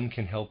how one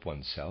can help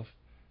oneself.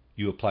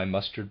 You apply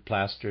mustard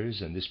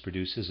plasters, and this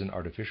produces an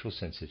artificial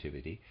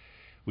sensitivity,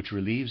 which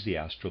relieves the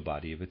astral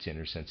body of its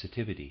inner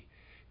sensitivity,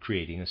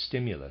 creating a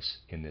stimulus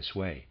in this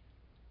way.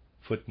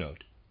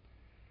 Footnote.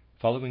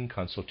 Following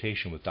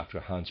consultation with Dr.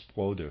 Hans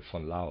Broder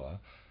von Lauer,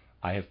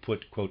 I have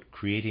put, quote,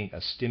 creating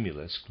a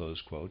stimulus,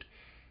 close quote,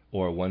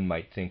 or one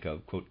might think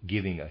of, quote,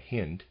 giving a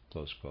hint,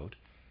 close quote,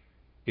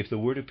 if the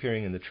word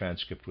appearing in the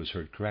transcript was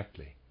heard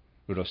correctly.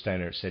 Rudolf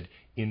Steiner said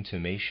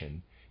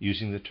intimation,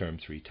 using the term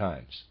 3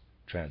 times.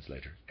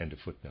 Translator, end of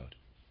footnote.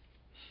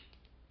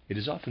 It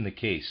is often the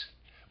case,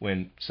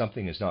 when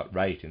something is not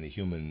right in the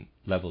human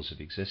levels of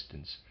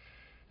existence,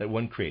 that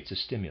one creates a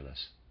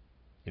stimulus,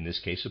 in this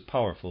case a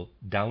powerful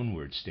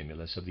downward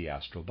stimulus of the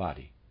astral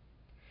body.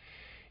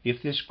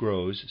 If this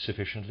grows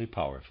sufficiently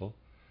powerful,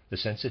 the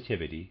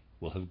sensitivity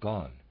will have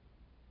gone.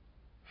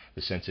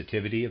 The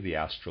sensitivity of the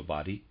astral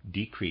body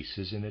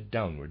decreases in a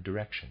downward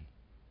direction.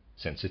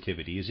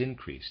 Sensitivity is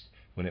increased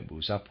when it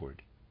moves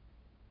upward.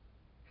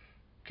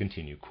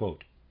 Continue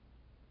quote.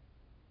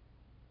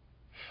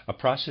 A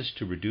process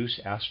to reduce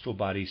astral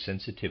body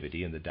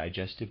sensitivity in the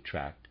digestive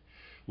tract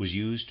was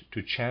used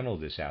to channel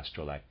this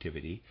astral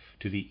activity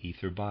to the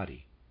ether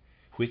body,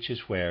 which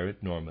is where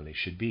it normally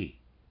should be.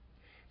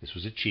 This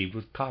was achieved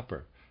with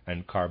copper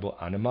and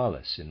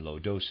carboanimalis in low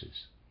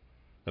doses.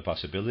 The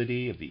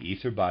possibility of the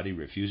ether body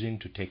refusing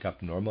to take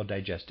up normal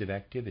digestive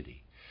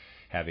activity,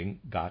 having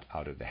got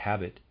out of the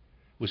habit,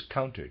 was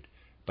countered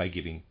by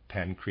giving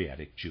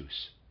pancreatic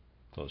juice.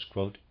 Close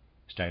quote.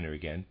 Steiner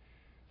again.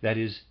 That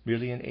is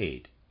merely an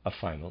aid, a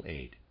final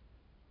aid.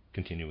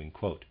 Continuing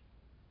quote.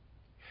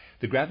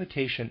 The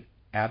gravitation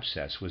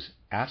abscess was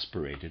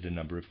aspirated a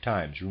number of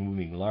times,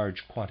 removing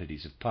large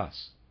quantities of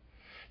pus.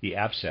 The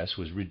abscess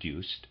was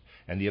reduced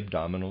and the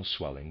abdominal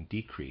swelling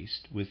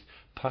decreased, with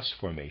pus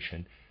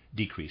formation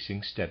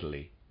decreasing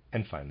steadily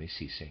and finally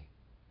ceasing.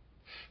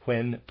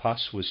 When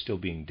pus was still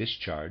being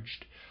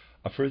discharged,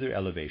 a further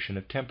elevation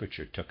of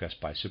temperature took us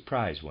by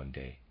surprise one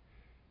day.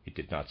 It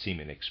did not seem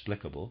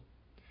inexplicable,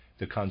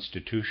 the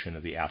constitution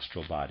of the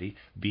astral body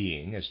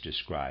being, as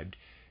described,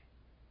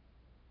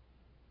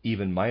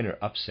 even minor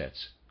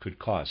upsets could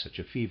cause such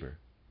a fever.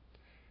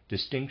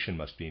 Distinction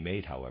must be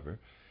made, however,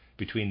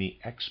 between the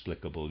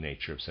explicable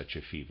nature of such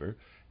a fever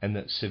and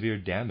the severe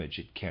damage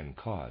it can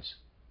cause.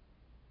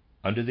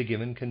 Under the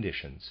given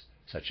conditions,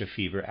 such a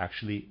fever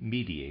actually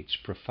mediates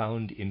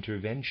profound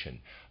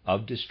intervention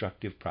of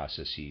destructive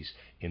processes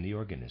in the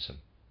organism.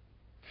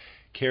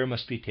 Care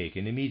must be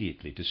taken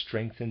immediately to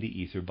strengthen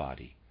the ether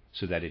body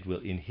so that it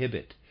will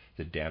inhibit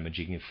the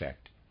damaging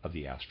effect of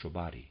the astral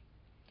body.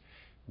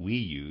 We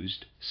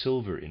used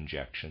silver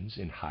injections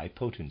in high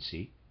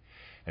potency,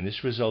 and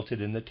this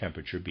resulted in the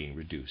temperature being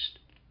reduced.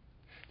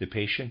 The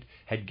patient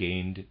had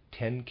gained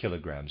 10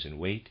 kilograms in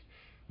weight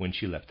when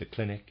she left the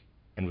clinic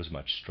and was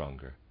much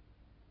stronger.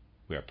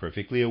 We are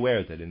perfectly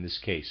aware that in this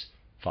case,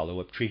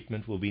 follow-up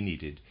treatment will be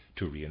needed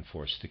to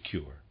reinforce the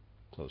cure.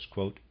 Close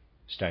quote.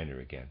 Steiner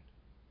again.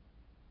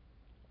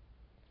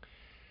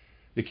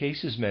 The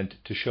case is meant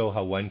to show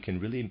how one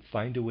can really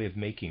find a way of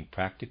making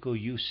practical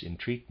use in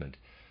treatment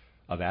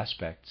of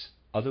aspects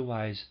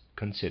otherwise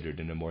considered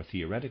in a more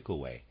theoretical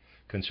way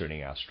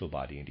concerning astral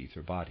body and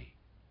ether body.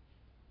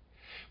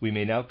 We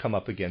may now come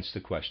up against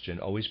the question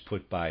always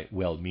put by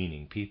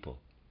well-meaning people.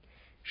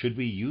 Should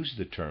we use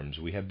the terms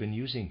we have been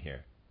using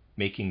here,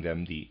 making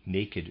them the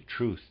naked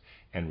truth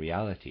and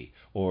reality,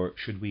 or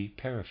should we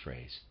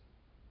paraphrase?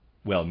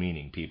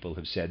 Well-meaning people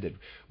have said that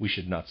we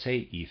should not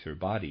say ether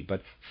body,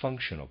 but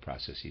functional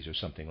processes or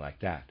something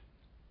like that.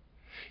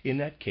 In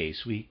that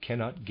case, we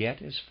cannot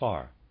get as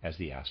far as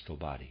the astral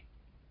body.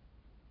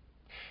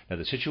 Now,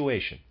 the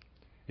situation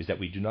is that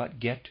we do not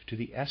get to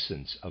the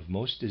essence of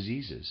most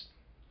diseases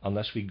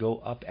unless we go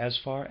up as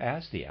far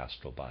as the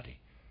astral body.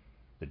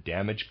 The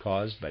damage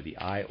caused by the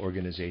eye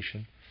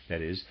organization,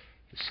 that is,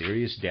 the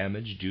serious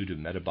damage due to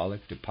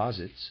metabolic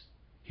deposits,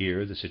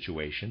 here the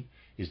situation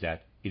is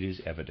that it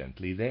is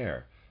evidently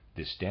there,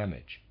 this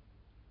damage.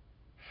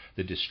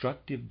 The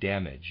destructive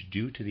damage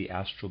due to the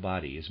astral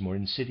body is more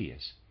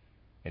insidious,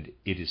 and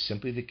it is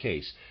simply the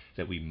case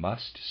that we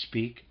must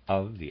speak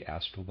of the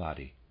astral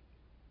body.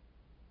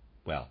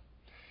 Well,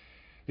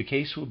 the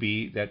case will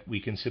be that we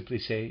can simply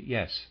say,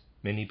 yes,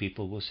 many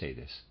people will say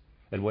this,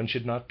 that one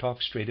should not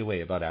talk straight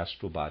away about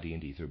astral body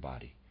and ether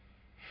body.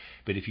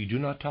 But if you do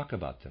not talk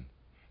about them,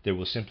 there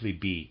will simply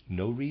be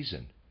no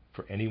reason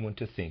for anyone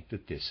to think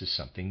that this is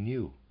something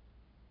new.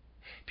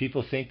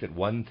 People think that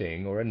one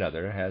thing or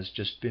another has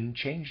just been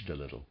changed a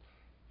little.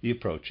 The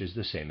approach is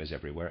the same as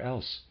everywhere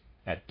else.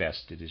 At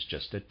best, it is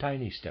just a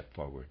tiny step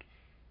forward.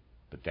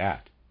 But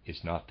that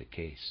is not the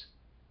case.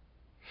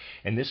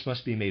 And this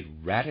must be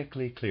made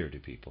radically clear to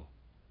people.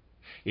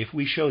 If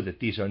we show that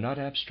these are not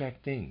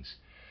abstract things,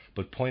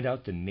 but point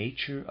out the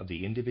nature of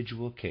the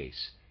individual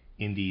case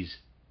in these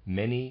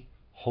many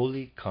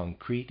wholly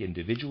concrete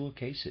individual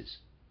cases,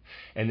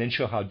 and then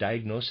show how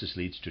diagnosis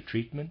leads to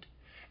treatment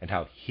and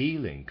how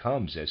healing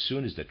comes as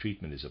soon as the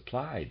treatment is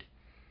applied,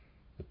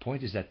 the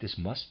point is that this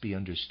must be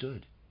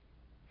understood.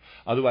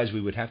 Otherwise,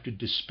 we would have to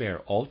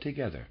despair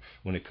altogether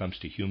when it comes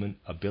to human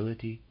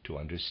ability to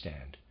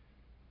understand.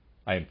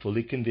 I am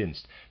fully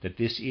convinced that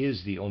this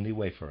is the only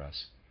way for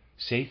us.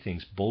 Say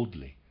things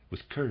boldly,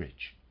 with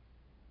courage.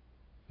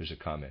 There's a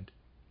comment.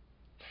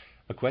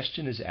 A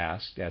question is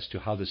asked as to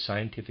how the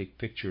scientific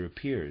picture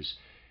appears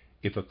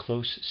if a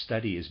close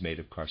study is made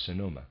of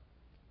carcinoma.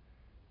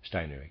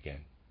 Steiner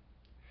again.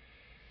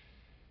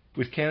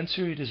 With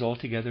cancer, it is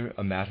altogether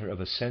a matter of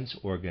a sense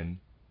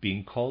organ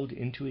being called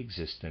into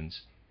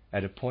existence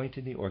at a point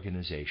in the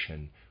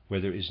organization where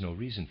there is no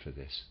reason for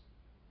this.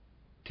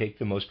 Take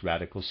the most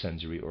radical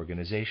sensory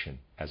organization,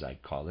 as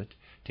I'd call it.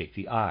 Take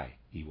the eye,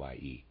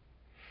 EYE.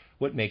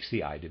 What makes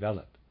the eye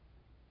develop?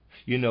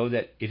 You know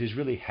that it is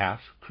really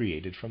half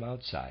created from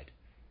outside.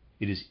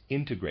 It is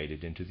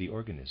integrated into the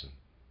organism.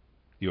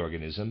 The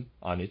organism,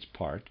 on its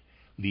part,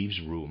 leaves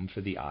room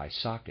for the eye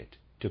socket,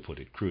 to put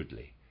it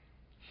crudely.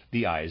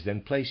 The eye is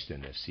then placed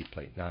in this, see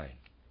plate 9.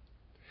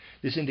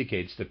 This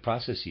indicates that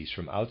processes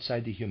from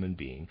outside the human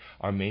being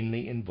are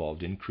mainly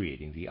involved in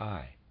creating the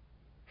eye.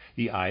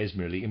 The eye is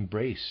merely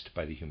embraced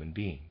by the human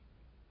being.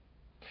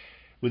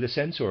 With a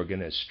sense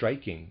organ as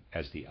striking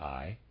as the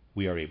eye,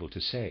 we are able to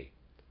say,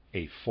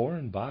 a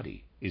foreign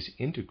body is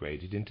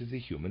integrated into the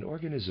human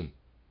organism.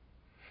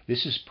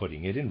 This is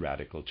putting it in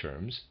radical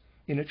terms,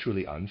 in a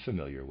truly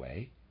unfamiliar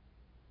way.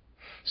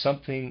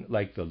 Something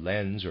like the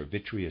lens or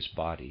vitreous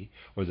body,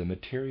 or the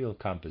material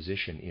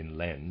composition in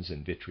lens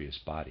and vitreous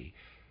body,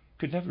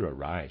 could never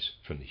arise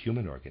from the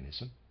human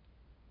organism.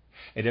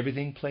 And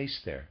everything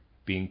placed there,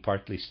 being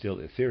partly still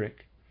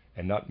etheric,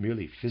 and not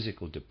merely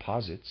physical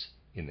deposits,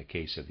 in the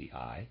case of the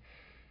eye,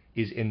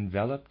 is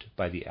enveloped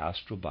by the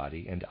astral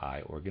body and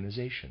eye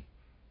organization,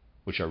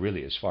 which are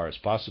really, as far as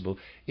possible,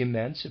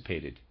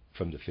 emancipated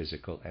from the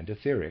physical and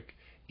etheric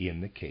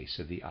in the case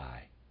of the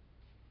eye.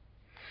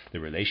 The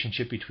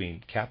relationship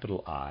between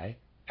capital I,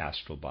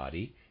 astral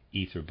body,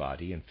 ether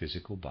body, and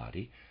physical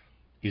body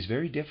is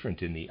very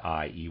different in the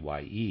eye,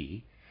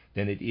 EYE,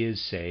 than it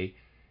is, say,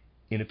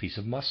 in a piece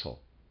of muscle.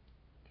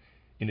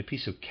 In a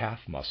piece of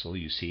calf muscle,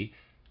 you see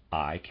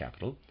I,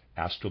 capital,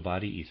 astral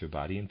body, ether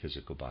body, and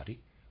physical body,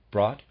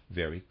 brought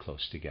very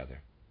close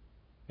together.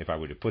 If I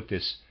were to put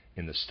this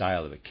in the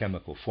style of a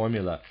chemical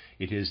formula,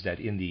 it is that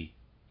in the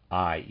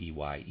I,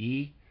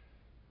 EYE,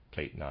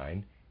 plate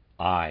 9,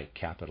 I,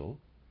 capital,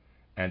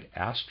 and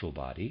astral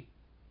body,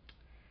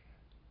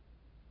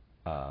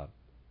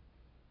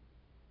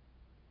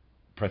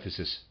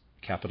 parenthesis,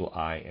 capital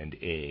I and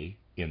A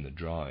in the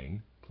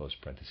drawing, close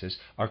parenthesis,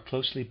 are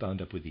closely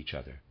bound up with each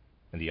other,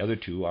 and the other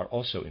two are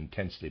also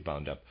intensely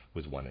bound up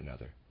with one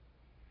another.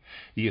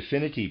 The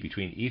affinity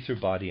between ether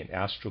body and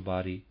astral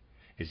body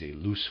is a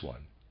loose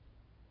one.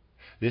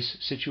 This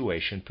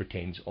situation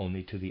pertains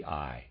only to the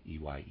eye,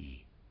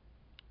 EYE.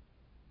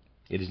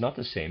 It is not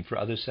the same for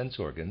other sense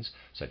organs,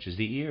 such as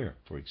the ear,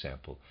 for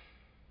example.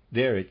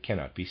 There it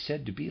cannot be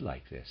said to be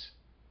like this.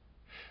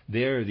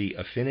 There the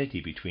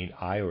affinity between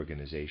eye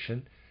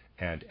organization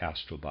and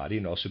astral body,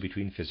 and also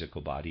between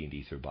physical body and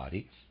ether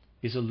body,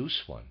 is a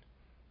loose one.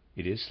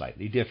 It is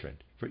slightly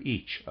different for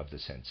each of the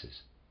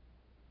senses.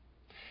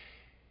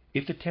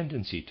 If the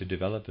tendency to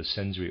develop a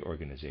sensory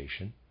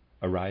organization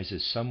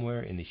arises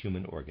somewhere in the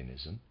human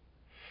organism,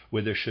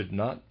 where there should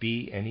not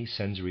be any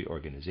sensory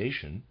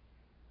organization,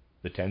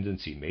 the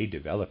tendency may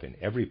develop in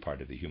every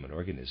part of the human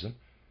organism.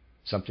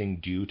 Something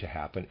due to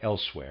happen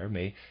elsewhere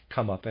may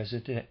come up as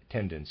a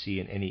tendency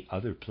in any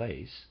other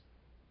place.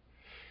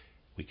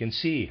 We can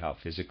see how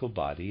physical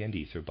body and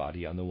ether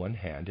body on the one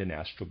hand and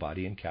astral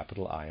body and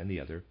capital I on the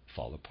other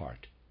fall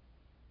apart.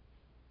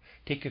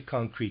 Take a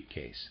concrete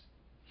case.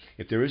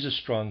 If there is a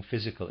strong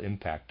physical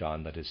impact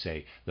on, let us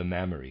say, the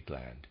mammary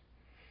gland,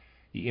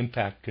 the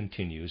impact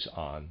continues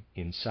on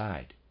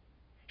inside,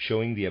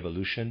 showing the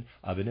evolution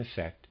of an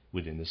effect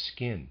within the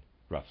skin,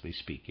 roughly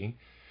speaking,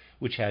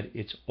 which had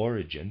its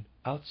origin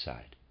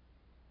outside.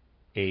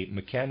 A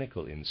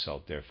mechanical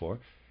insult, therefore,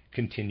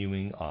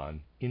 continuing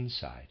on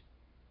inside.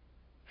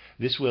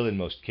 This will, in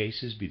most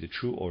cases, be the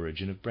true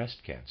origin of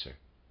breast cancer.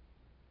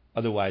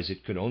 Otherwise,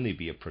 it could only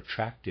be a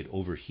protracted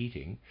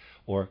overheating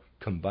or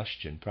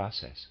combustion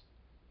process.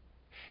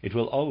 It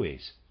will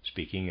always,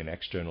 speaking in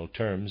external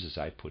terms as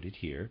I put it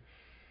here,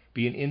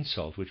 be an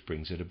insult which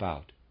brings it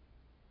about.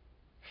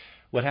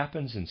 What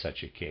happens in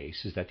such a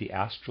case is that the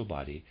astral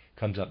body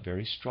comes up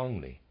very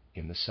strongly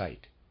in the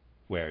sight,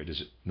 where it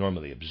is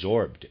normally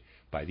absorbed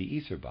by the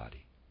ether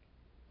body.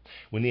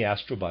 When the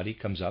astral body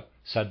comes up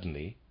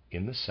suddenly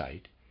in the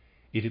sight,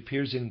 it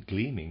appears in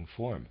gleaming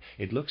form.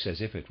 It looks as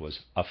if it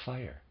was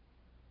afire.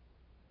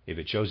 If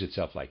it shows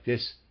itself like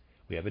this,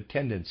 we have a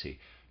tendency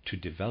to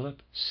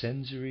develop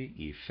sensory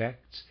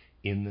effects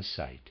in the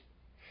sight.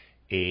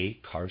 A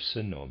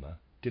carcinoma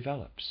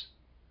develops.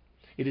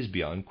 It is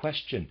beyond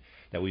question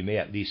that we may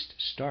at least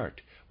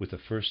start with the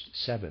first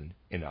 7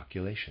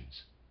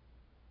 inoculations.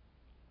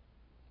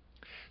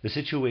 The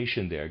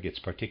situation there gets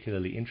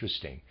particularly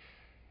interesting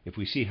if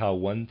we see how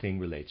one thing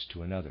relates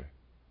to another.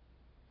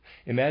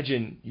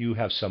 Imagine you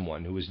have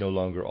someone who is no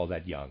longer all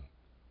that young.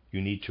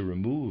 You need to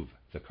remove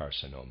the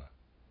carcinoma.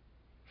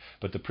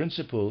 But the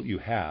principle you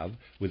have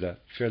with a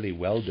fairly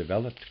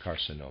well-developed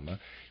carcinoma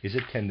is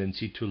a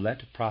tendency to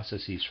let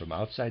processes from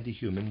outside the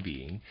human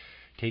being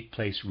take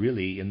place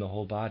really in the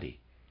whole body,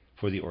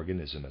 for the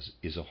organism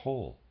is a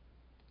whole.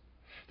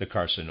 The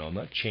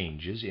carcinoma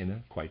changes in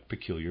a quite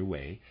peculiar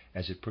way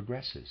as it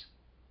progresses.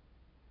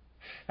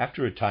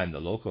 After a time, the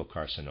local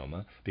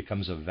carcinoma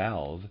becomes a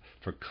valve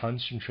for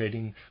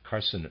concentrating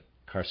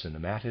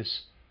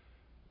carcinomatous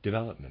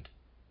development.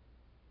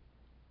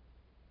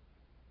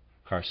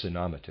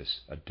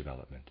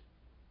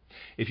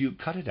 If you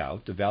cut it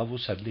out, the valve will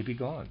suddenly be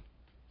gone.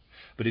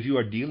 But if you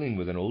are dealing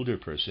with an older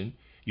person,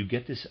 you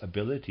get this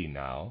ability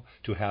now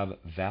to have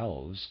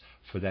valves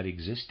for that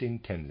existing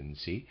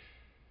tendency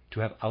to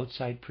have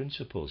outside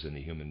principles in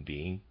the human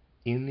being,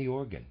 in the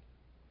organ,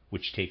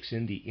 which takes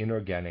in the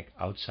inorganic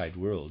outside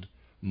world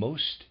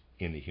most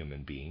in the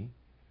human being,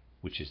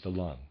 which is the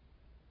lung.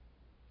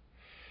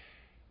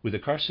 With a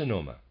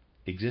carcinoma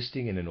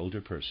existing in an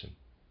older person,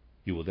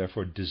 you will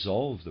therefore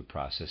dissolve the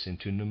process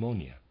into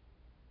pneumonia.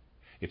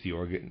 If the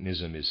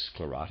organism is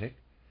sclerotic,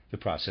 the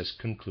process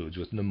concludes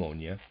with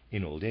pneumonia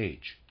in old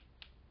age.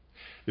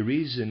 The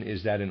reason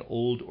is that an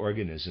old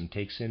organism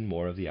takes in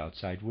more of the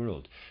outside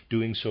world,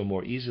 doing so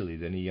more easily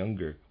than a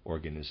younger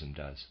organism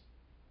does.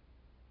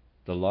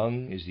 The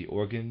lung is the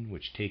organ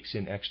which takes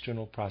in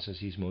external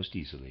processes most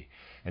easily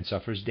and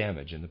suffers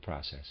damage in the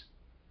process.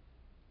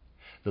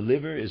 The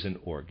liver is an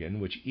organ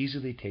which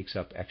easily takes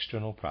up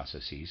external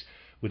processes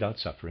without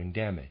suffering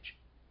damage.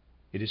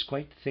 It is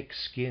quite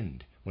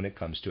thick-skinned when it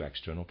comes to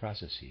external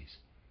processes.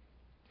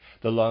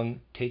 The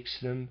lung takes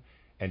them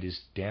and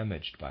is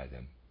damaged by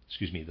them.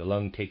 The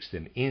lung takes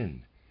them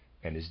in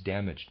and is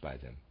damaged by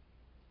them.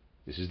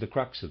 This is the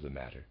crux of the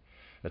matter,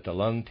 that the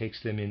lung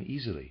takes them in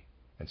easily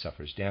and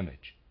suffers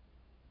damage.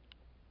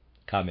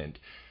 Comment.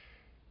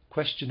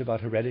 Question about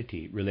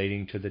heredity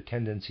relating to the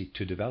tendency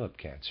to develop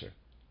cancer.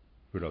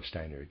 Rudolf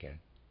Steiner again.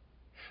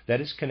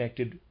 That is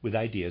connected with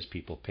ideas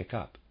people pick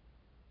up.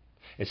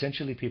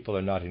 Essentially, people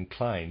are not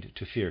inclined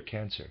to fear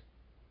cancer.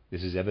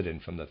 This is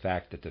evident from the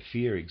fact that the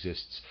fear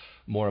exists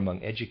more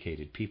among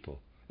educated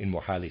people in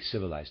more highly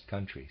civilized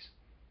countries.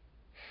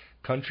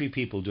 Country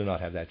people do not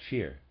have that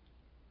fear.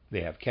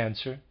 They have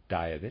cancer,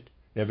 die of it,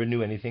 never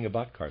knew anything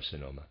about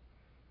carcinoma.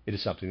 It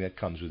is something that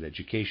comes with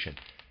education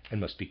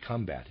and must be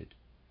combated.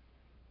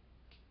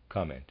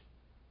 Comment.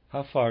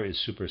 How far is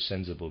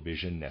supersensible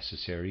vision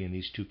necessary in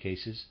these two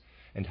cases,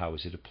 and how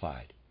is it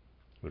applied?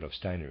 Rudolf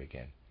Steiner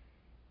again.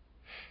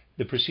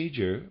 The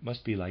procedure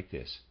must be like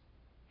this.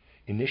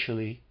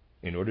 Initially,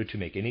 in order to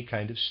make any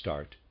kind of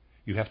start,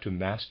 you have to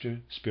master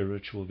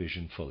spiritual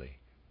vision fully,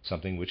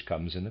 something which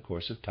comes in the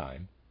course of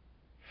time.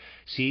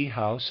 See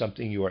how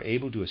something you are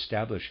able to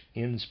establish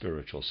in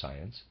spiritual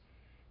science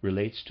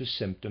relates to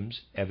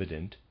symptoms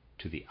evident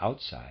to the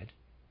outside.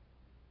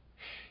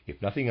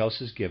 If nothing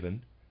else is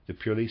given, the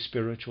purely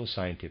spiritual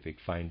scientific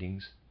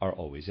findings are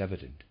always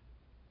evident.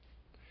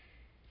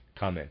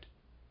 Comment.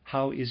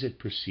 How is it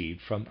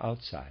perceived from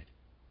outside?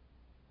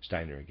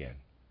 Steiner again.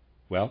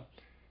 Well,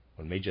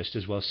 one may just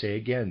as well say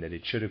again that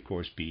it should, of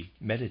course, be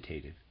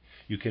meditative.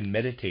 You can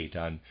meditate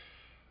on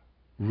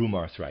rheumatoid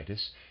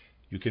arthritis.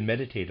 You can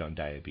meditate on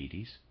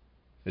diabetes.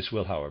 This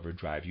will, however,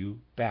 drive you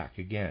back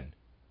again.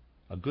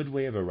 A good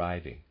way of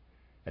arriving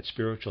at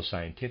spiritual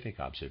scientific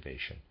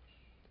observation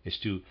is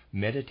to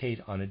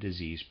meditate on a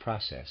disease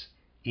process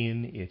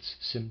in its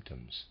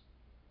symptoms.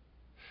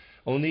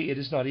 Only it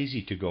is not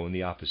easy to go in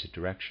the opposite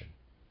direction.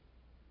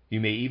 You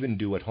may even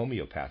do what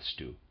homeopaths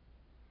do.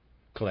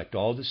 Collect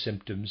all the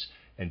symptoms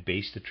and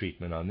base the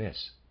treatment on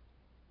this.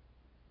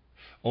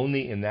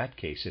 Only in that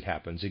case it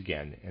happens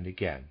again and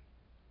again.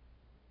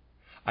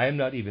 I am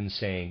not even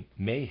saying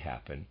may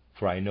happen,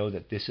 for I know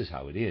that this is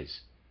how it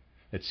is,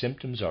 that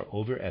symptoms are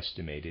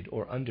overestimated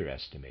or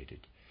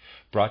underestimated,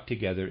 brought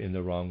together in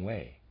the wrong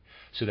way,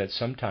 so that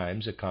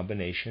sometimes a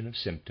combination of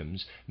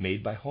symptoms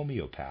made by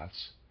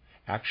homeopaths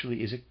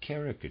actually is a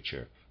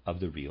caricature of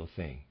the real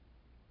thing.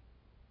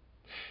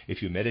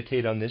 If you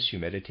meditate on this, you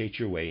meditate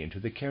your way into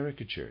the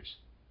caricatures.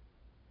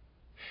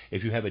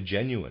 If you have a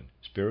genuine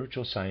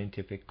spiritual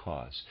scientific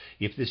cause,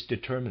 if this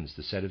determines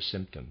the set of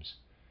symptoms,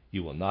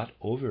 you will not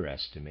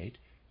overestimate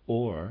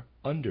or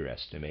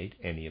underestimate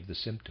any of the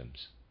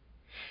symptoms.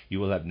 You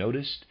will have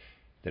noticed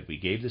that we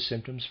gave the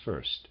symptoms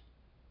first.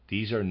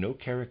 These are no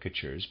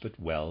caricatures, but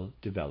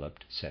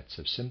well-developed sets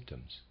of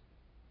symptoms.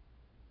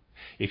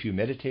 If you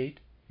meditate,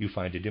 you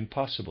find it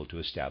impossible to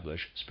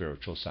establish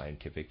spiritual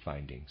scientific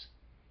findings.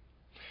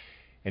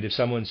 And if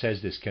someone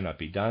says this cannot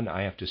be done,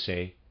 I have to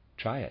say,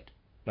 try it,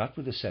 not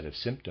with a set of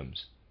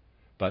symptoms,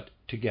 but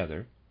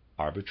together,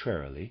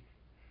 arbitrarily,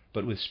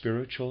 but with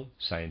spiritual,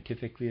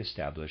 scientifically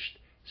established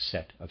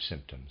set of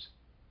symptoms.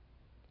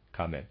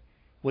 Comment: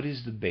 what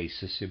is the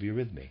basis of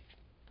eurythmy?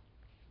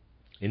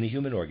 In the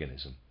human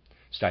organism,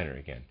 Steiner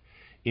again,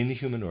 in the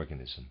human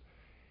organism,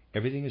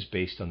 everything is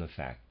based on the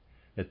fact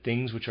that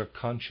things which are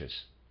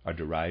conscious are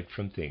derived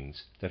from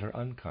things that are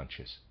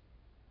unconscious.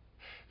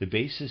 The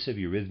basis of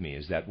eurythmy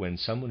is that when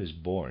someone is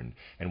born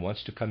and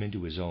wants to come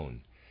into his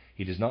own,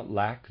 he does not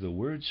lack the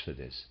words for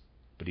this,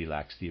 but he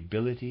lacks the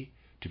ability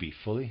to be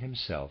fully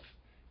himself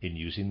in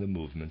using the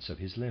movements of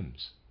his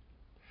limbs.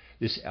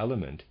 This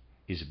element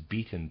is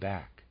beaten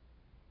back.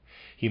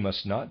 He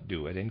must not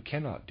do it and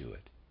cannot do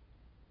it.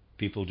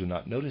 People do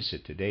not notice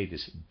it today,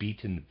 this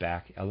beaten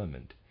back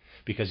element,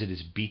 because it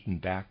is beaten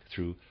back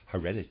through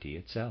heredity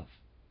itself.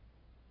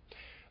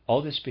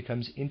 All this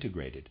becomes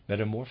integrated,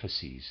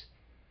 metamorphoses,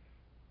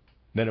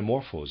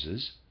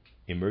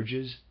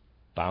 emerges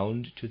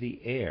bound to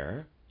the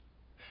air,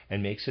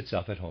 and makes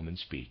itself at home in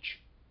speech.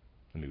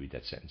 Let me read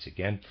that sentence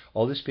again.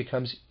 All this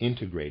becomes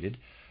integrated,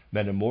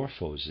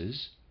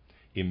 metamorphoses,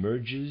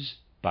 emerges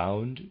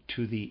bound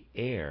to the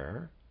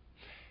air,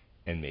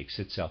 and makes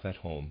itself at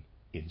home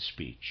in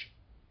speech.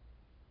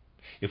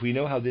 If we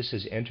know how this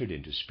has entered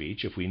into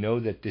speech, if we know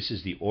that this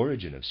is the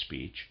origin of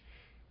speech,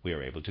 we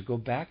are able to go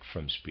back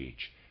from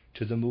speech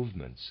to the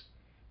movements,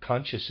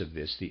 conscious of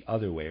this the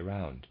other way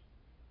around.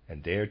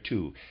 And there,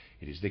 too,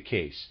 it is the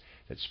case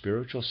that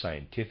spiritual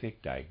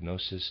scientific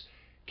diagnosis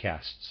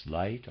casts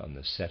light on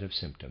the set of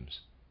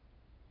symptoms.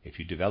 If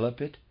you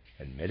develop it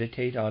and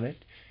meditate on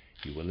it,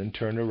 you will in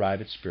turn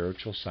arrive at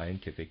spiritual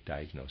scientific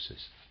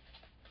diagnosis.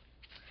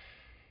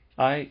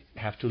 I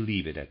have to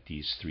leave it at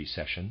these 3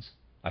 sessions.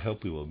 I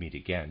hope we will meet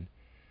again.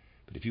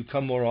 But if you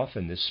come more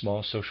often, this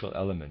small social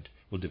element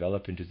will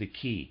develop into the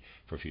key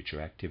for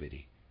future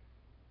activity.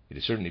 It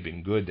has certainly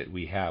been good that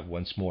we have,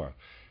 once more,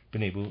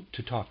 been able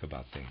to talk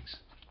about things.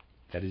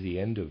 That is the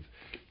end of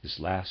this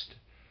last,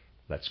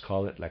 let's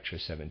call it Lecture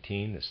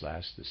 17.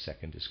 The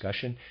second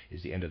discussion,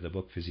 is the end of the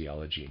book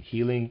Physiology and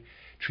Healing,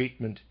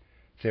 Treatment,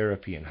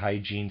 Therapy and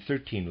Hygiene,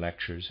 13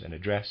 lectures, an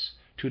address,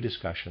 2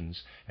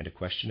 discussions, and a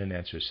question and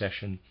answer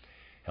session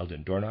held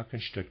in Dornach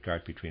and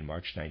Stuttgart between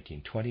March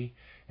 1920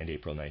 and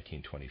April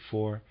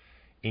 1924,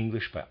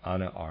 English by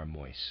Anna R.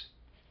 Moyse.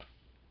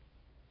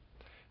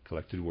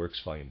 Collected Works,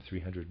 Volume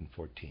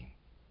 314.